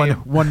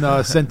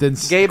one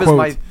sentence. Gabe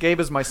quote.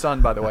 is my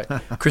son, by the way.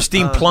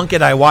 Christine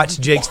Plunkett, I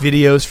watched Jake's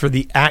videos for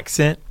the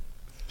accent.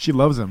 She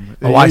loves him.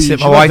 My wife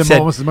said,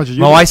 almost as much as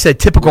you my do. wife said,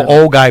 typical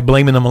old guy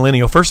blaming the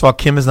millennial. First of all,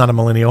 Kim is not a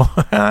millennial.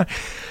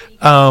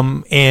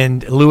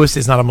 And Lewis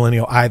is not a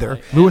millennial either.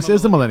 Lewis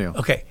is the millennial.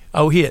 Okay.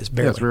 Oh, he is.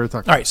 Barely. Yes, we were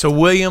talking. All right. So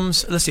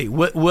Williams, let's see.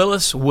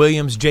 Willis,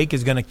 Williams, Jake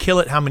is going to kill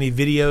it. How many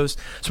videos?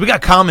 So we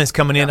got comments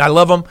coming in. I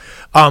love them.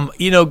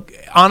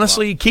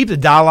 Honestly, keep the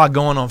dialogue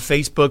going on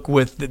Facebook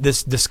with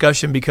this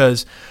discussion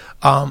because,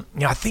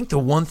 I think the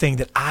one thing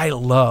that I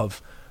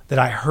love that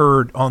I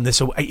heard on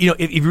this, if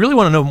you really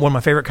want to know, one of my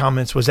favorite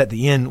comments was at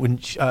the end when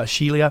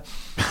Sheila.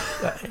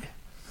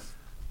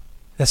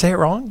 Did I say it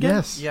wrong?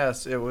 Again?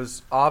 Yes, it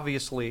was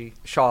obviously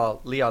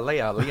Leo.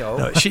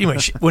 No,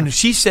 when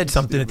she said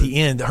something at the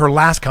end, her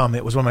last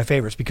comment was one of my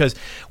favorites because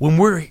when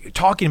we're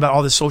talking about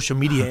all this social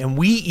media and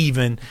we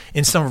even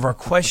in some of our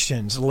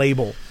questions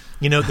label,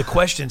 the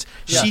questions,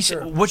 she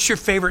said, what's your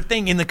favorite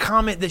thing? And the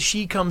comment that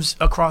she comes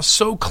across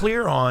so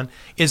clear on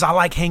is I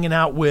like hanging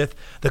out with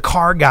the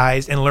car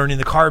guys and learning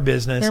the car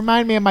business. They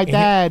remind me of my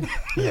dad.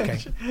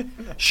 Okay.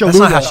 That's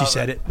not how she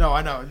said it. No,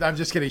 I know. I'm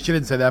just kidding. She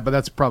didn't say that, but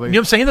that's probably. You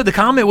know what I'm saying? That the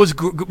comment was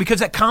because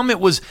that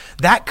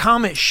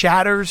comment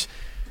shatters.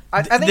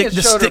 I think it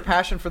showed her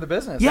passion for the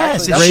business.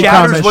 Yes, actually. it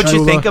shatters what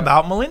you think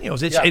about millennials.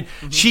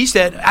 She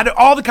said, out of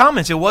all the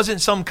comments, it wasn't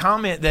some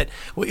comment that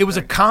it was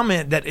a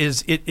comment that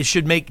it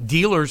should make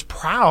dealers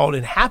proud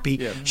and happy.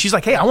 Yeah. She's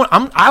like, hey,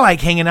 I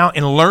like hanging out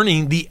and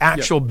learning the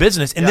actual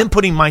business and then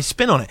putting my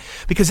spin on it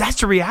because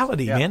that's the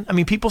reality, man. I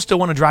mean, people still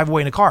want to drive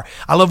away in a car.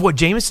 I love what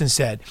Jameson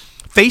said.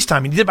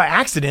 FaceTiming. He did it by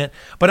accident,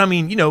 but I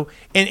mean,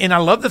 and I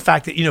love the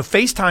fact that,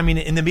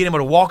 FaceTiming and then being able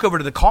to walk over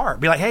to the car,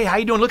 be like, hey, how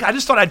you doing? Look, I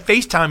just thought I'd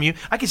FaceTime you.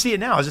 I can see it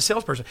now as a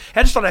salesperson.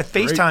 I just thought I'd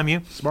FaceTime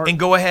you and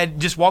go ahead and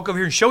just walk over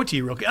here and show it to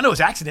you real quick. I know it's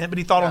accident, but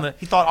he thought off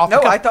the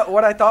cuff.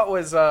 What I thought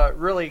was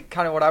really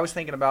kind of what I was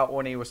thinking about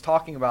when he was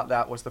talking about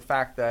that was the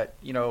fact that,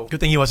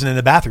 Good thing he wasn't in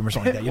the bathroom or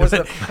something like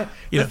that.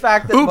 The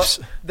fact that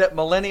that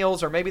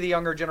millennials or maybe the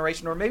younger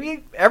generation or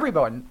maybe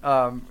everyone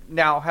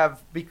now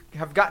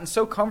have gotten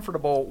so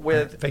comfortable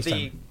with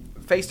the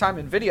FaceTime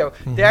and video,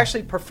 they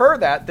actually prefer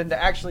that than to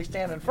actually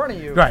stand in front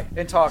of you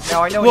and talk.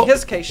 Now, I know in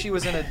his case, she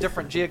was in a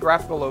different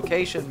geographical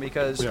location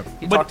because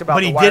he talked about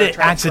but he did it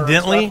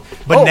accidentally.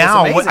 But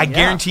now, I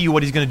guarantee you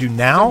what he's going to do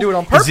now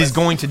is he's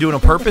going to do it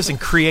on purpose and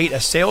create a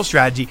sales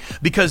strategy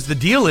because the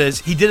deal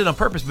is he did it on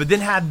purpose, but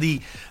then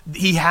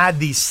he had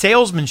the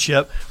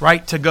salesmanship,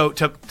 right, to go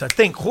to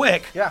think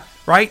quick,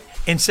 right,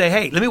 and say,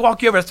 hey, let me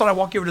walk you over. I thought I'd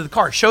walk you over to the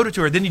car. Showed it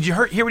to her. Then did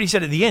you hear what he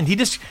said at the end?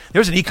 There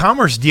was an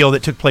e-commerce deal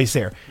that took place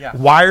there. Yeah.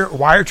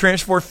 Wire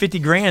transfer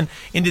 $50,000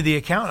 into the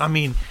account. I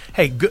mean,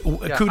 hey,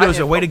 kudos,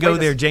 a way to go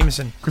there,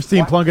 Jameson.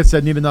 Christine Plunkett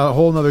said need a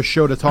whole other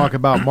show to talk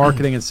about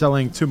marketing and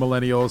selling to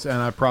millennials,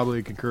 and I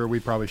probably concur.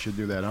 We probably should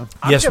do that, huh?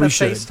 Yes, we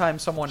should.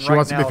 FaceTime someone now.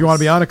 If you want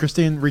to be on it,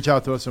 Christine, reach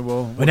out to us and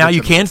we'll now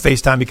you can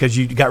FaceTime because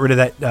you got rid of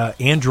that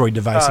Android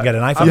device. You got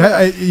an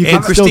iPhone. You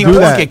and Christine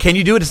Plunkett, can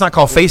you do it? It's not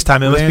called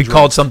FaceTime. It must be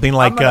called something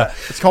like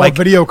it's called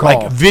video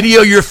call. Like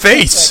video your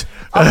face.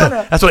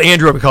 That's what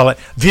Android would call it.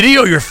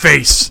 Video your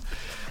face.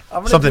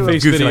 Something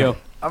face video.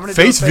 I'm going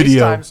to do a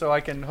FaceTime so I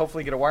can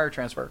hopefully get a wire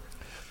transfer.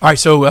 All right,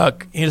 so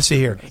let's see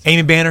here.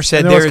 Amy Banner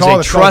said there is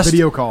a trust.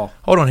 Video call.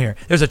 Hold on here.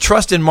 There's a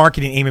trust in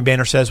marketing, Amy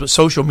Banner says, with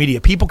social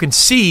media. People can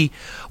see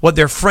what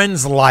their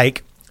friends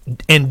like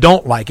and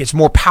don't like. It's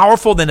more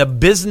powerful than a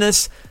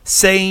business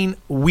saying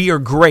we are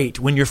great.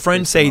 When your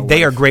friends say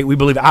they are great, we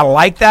believe it. I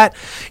like that.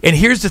 And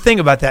here's the thing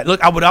about that.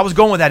 Look, what I was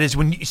going with that is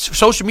when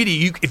social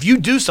media, if you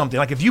do something,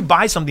 like if you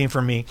buy something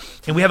from me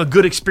and we have a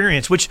good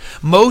experience, which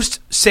most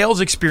sales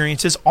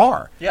experiences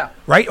are. Yeah.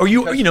 Right? Or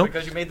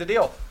because you made the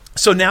deal.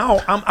 So now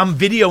I'm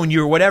videoing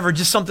you or whatever,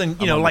 just something,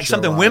 like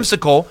something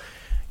whimsical.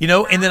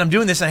 And then I'm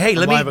doing this and, hey,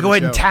 let me go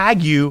ahead and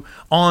tag you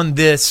on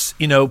this,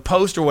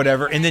 post or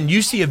whatever. And then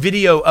you see a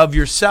video of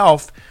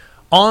yourself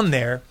on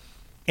there.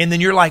 And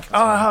then you're like,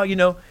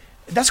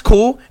 that's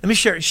cool. Let me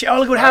share it. Oh,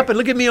 look what happened.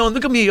 Look at me on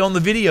the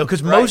video.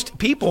 Because most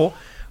people,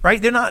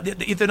 right, they're not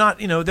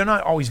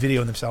always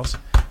videoing themselves.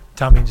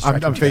 Tommy, I'm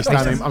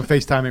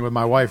FaceTiming with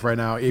my wife right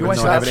now, even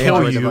though I have an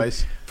Android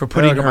device. For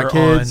putting her my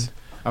kids.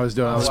 I was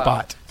doing on the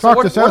spot. Talk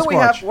what, to what do we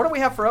have? Sasquatch. What do we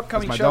have for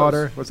upcoming That's shows? my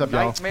daughter. What's up,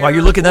 y'all? Nightmare. While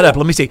you're looking that up,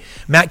 let me see.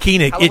 Matt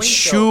Koenig. Halloween It's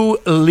show.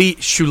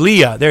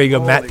 Shulia. There you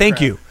go, Matt. Thank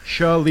crap. you.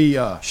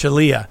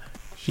 Shalia.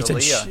 He said,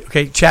 Shalia.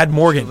 okay, Chad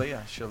Morgan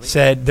Shalia.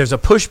 said there's a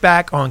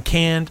pushback on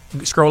canned,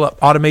 scroll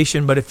up,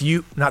 automation, but if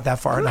you, not that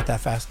far, not that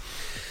fast.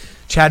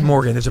 Chad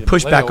Morgan, there's a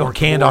pushback on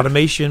canned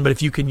automation, but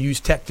if you can use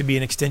tech to be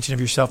an extension of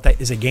yourself,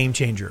 that is a game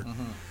changer.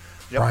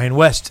 Brian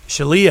West,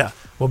 Shalia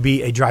will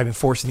be a driving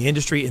force in the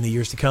industry in the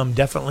years to come.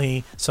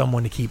 Definitely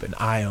someone to keep an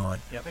eye on.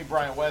 I think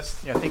Brian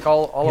West. Yeah, I think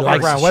all He of likes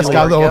our Brian West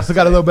Shalia.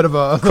 got a little bit of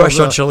a Crush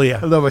on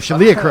Shalia. A little bit of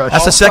a Shalia crush.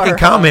 That's the second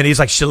comment. He's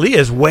like, Shalia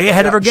is way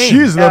ahead of her game.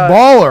 She's the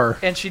baller.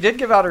 And she did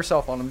give out her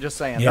cell phone. I'm just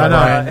saying. Yeah,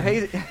 I know.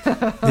 Hey, Did you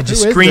Who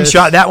is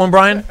screenshot this? that one,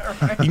 Brian?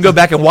 You can go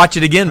back and watch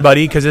it again,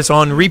 buddy, because it's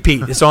on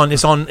repeat. It's on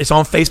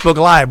Facebook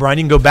Live, Brian.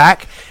 You can go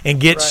back and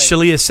get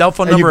Shalia's cell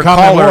phone And you number and can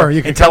comment call her more.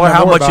 You can and tell her comment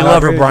how more much you about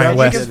love how her, great Brian you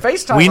West. you can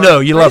FaceTime We her. know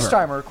you love her.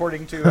 FaceTime her,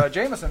 according to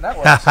Jameson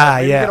Network. So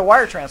maybe Yeah. get a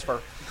wire transfer.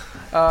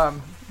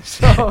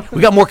 So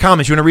We got more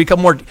comments. You want to read a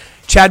couple more?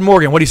 Chad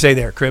Morgan, what do you say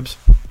there, Cribs?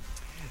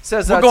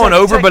 says We're going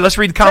over, but let's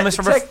read the comments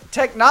from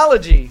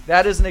technology.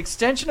 That is an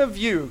extension of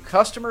you.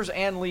 Customers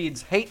and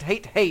leads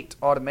hate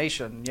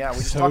automation. Yeah, we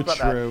just talked about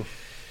that.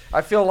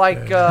 I feel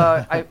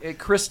like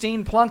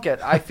Christine Plunkett.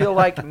 I feel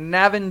like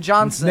Navin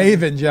Johnson.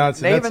 Navin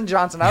Johnson. Navin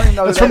Johnson. I don't even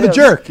know That's who from that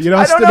The is. Jerk. You know,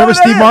 I don't know remember who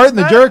that Steve is. Martin,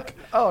 The Jerk?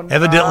 Oh, no,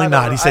 Evidently I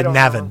not. don't- He said I don't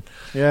Navin. remember.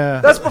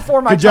 Yeah. That's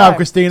before my Good job, time.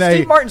 Christine.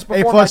 Steve Martin's A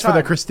before plus my for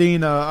the time.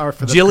 Christine. For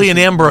the Jillian Christine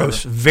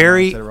Ambrose, member.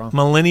 very I said it wrong.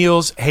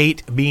 millennials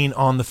hate being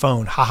on the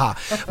phone. Haha.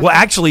 Well,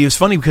 actually, it was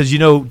funny because,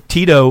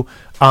 Tito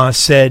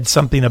said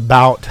something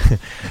about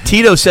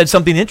Tito said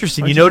something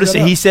interesting. You notice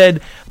that he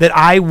said that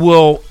I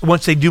will,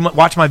 once they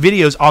watch my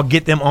videos, I'll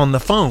get them on the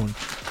phone.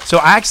 So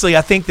actually,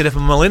 I think that if a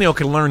millennial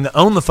can learn to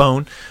own the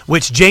phone,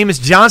 which James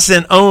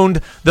Johnson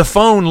owned the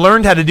phone,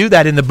 learned how to do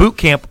that in the boot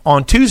camp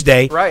on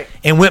Tuesday, Right.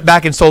 and went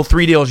back and sold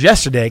 3 deals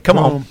yesterday. Come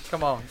on.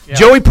 Come on. Yeah.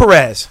 Joey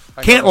Perez.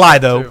 I Can't know lie,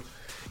 that though.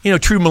 too.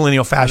 True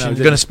millennial fashion.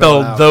 didn't Going to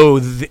spell spell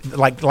it though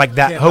like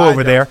that Can't hoe lie,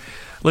 over though. there.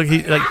 Look,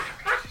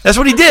 that's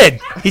what he did.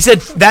 He said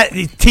that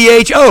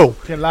THO.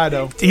 Can't lie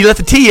though. He left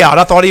the T out.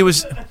 I thought he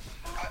was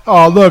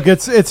Oh, look,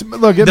 it's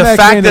look. the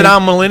fact that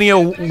I'm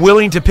millennial,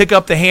 willing to pick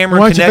up the hammer.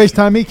 Why and don't you connect.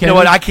 FaceTime me, You know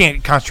what? Kenny? I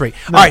can't concentrate.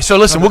 All right, so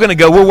listen, we're going to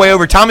go. We're way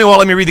over. Tommy won't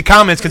let me read the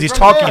comments because he's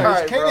talking.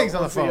 Koenig's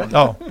on the phone.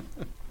 Oh,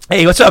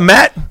 hey, what's up,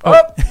 Matt?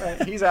 Oh,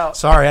 he's out.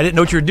 Sorry, I didn't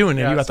know what you were doing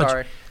there. Yeah, I thought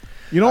sorry.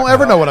 You don't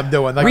ever know what I'm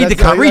doing. Like, read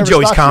that's- read never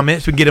Joey's stops you.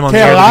 comments. We can get him on the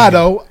Can't air. lie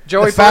though.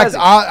 Joey the fact Perez.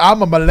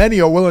 I'm a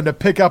millennial willing to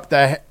pick up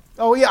the.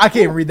 Oh yeah, I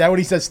can't even read that when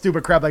he says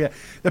stupid crap like that.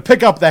 To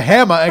pick up the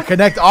hammer and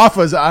connect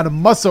offers on a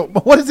muscle.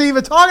 What is he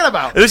even talking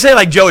about? Let's say it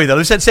like Joey though.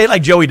 Let's say it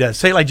like Joey does.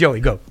 Say it like Joey.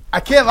 Go. I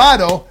can't lie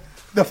though.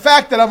 The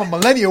fact that I'm a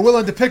millennial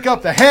willing to pick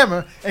up the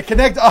hammer and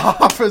connect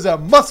offers a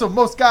muscle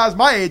most guys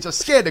my age are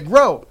scared to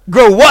grow.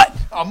 Grow what?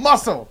 A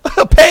muscle.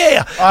 Pay.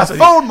 A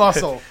phone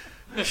muscle.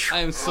 I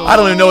am so. I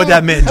don't even know what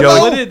that meant, Hello? Joey.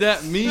 What did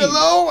that mean?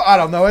 Hello? I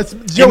don't know. It's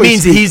It Joey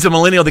means that speak. he's a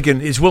millennial that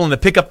is willing to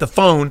pick up the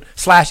phone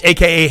 /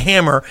 AKA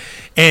hammer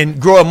and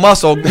grow a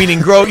muscle,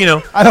 meaning grow.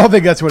 I don't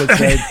think that's what it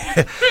said.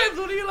 Cribs,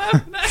 what are you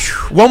laughing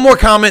at? One more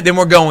comment, then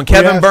we're going.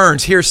 Kevin Yeah.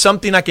 Burns, here's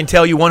something I can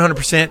tell you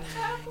 100%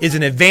 is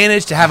an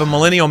advantage to have a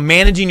millennial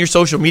managing your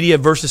social media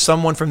versus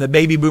someone from the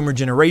baby boomer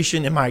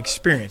generation. In my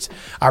experience,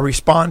 I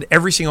respond to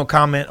every single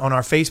comment on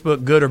our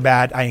Facebook, good or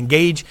bad. I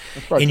engage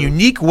in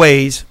unique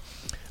ways.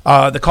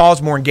 The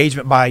cause more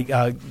engagement by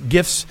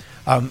GIFs.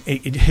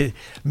 Is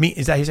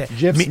that how you say it?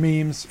 GIFs,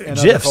 memes, and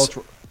other GIFs.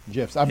 cultural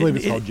GIFs. I believe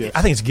it's called GIFs.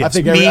 I think it's GIFs.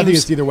 I think Memes,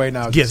 it's either way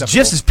now. It's GIFs. acceptable.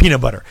 GIFs is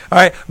peanut butter. All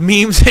right.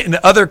 Memes and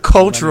other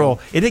cultural.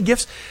 Is it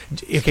GIFs?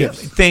 Okay.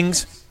 GIFs.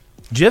 Things.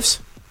 GIFs?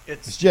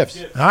 It's GIFs.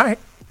 All right.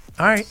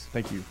 All right.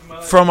 Thank you.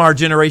 From our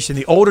generation,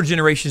 the older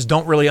generations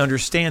don't really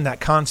understand that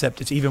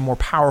concept. It's even more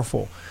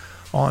powerful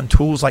on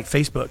tools like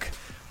Facebook.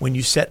 When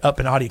you set up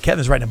an audience,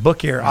 Kevin's writing a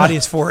book here,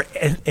 audience for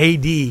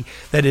AD,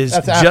 that is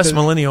That's just after-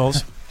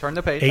 millennials. Turn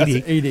the page. AD.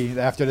 That's 80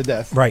 after the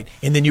death. Right.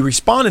 And then you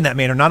respond in that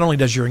manner. Not only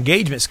does your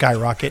engagement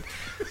skyrocket,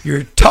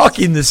 you're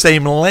talking the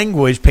same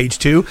language, page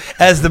 2,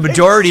 as the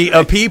majority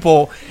of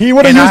people. He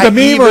would've And used I a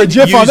meme or a even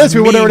GIF on use this, we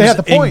would've already had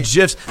the memes and point.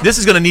 GIFs. This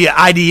is going to need an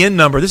IDN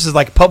number. This is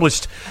like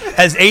published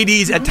as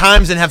ADs at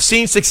times and have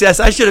seen success.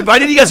 Why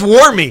didn't you guys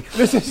warn me?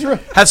 This is right.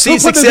 Have seen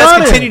Who put this success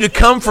on continue here? to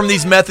come from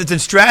these methods and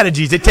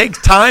strategies. It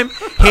takes time,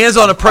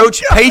 hands-on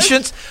approach,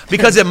 patience,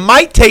 because it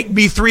might take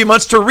me 3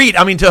 months to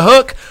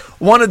hook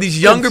one of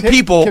these younger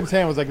people Kim's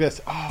hand was like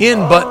this. Oh,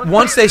 but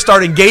once they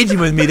start engaging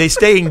with me, they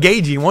stay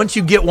engaging. Once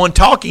you get one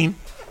talking,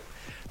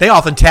 they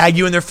often tag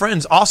you and their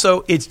friends.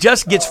 Also, it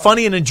just gets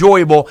funny and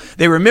enjoyable.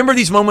 They remember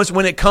these moments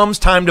when it comes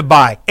time to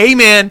buy.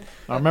 Amen.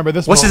 I remember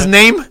this. What's his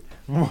moment.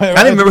 name? I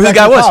didn't remember who the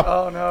guy was.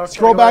 Oh, no.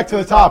 Scroll back to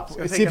the top. It's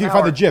gonna See take if you an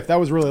find the hour. GIF.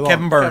 That was really long.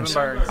 Kevin Burns.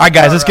 Kevin Burns. All right,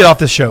 guys, let's get off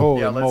this show.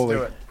 Holy Yeah, let's moly.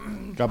 do it.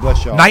 God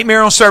bless y'all.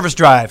 Nightmare on Service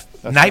Drive.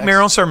 That's Nightmare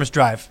next. on Service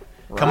Drive.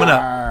 Coming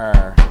up.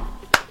 Rawr.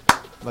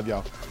 Love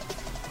y'all.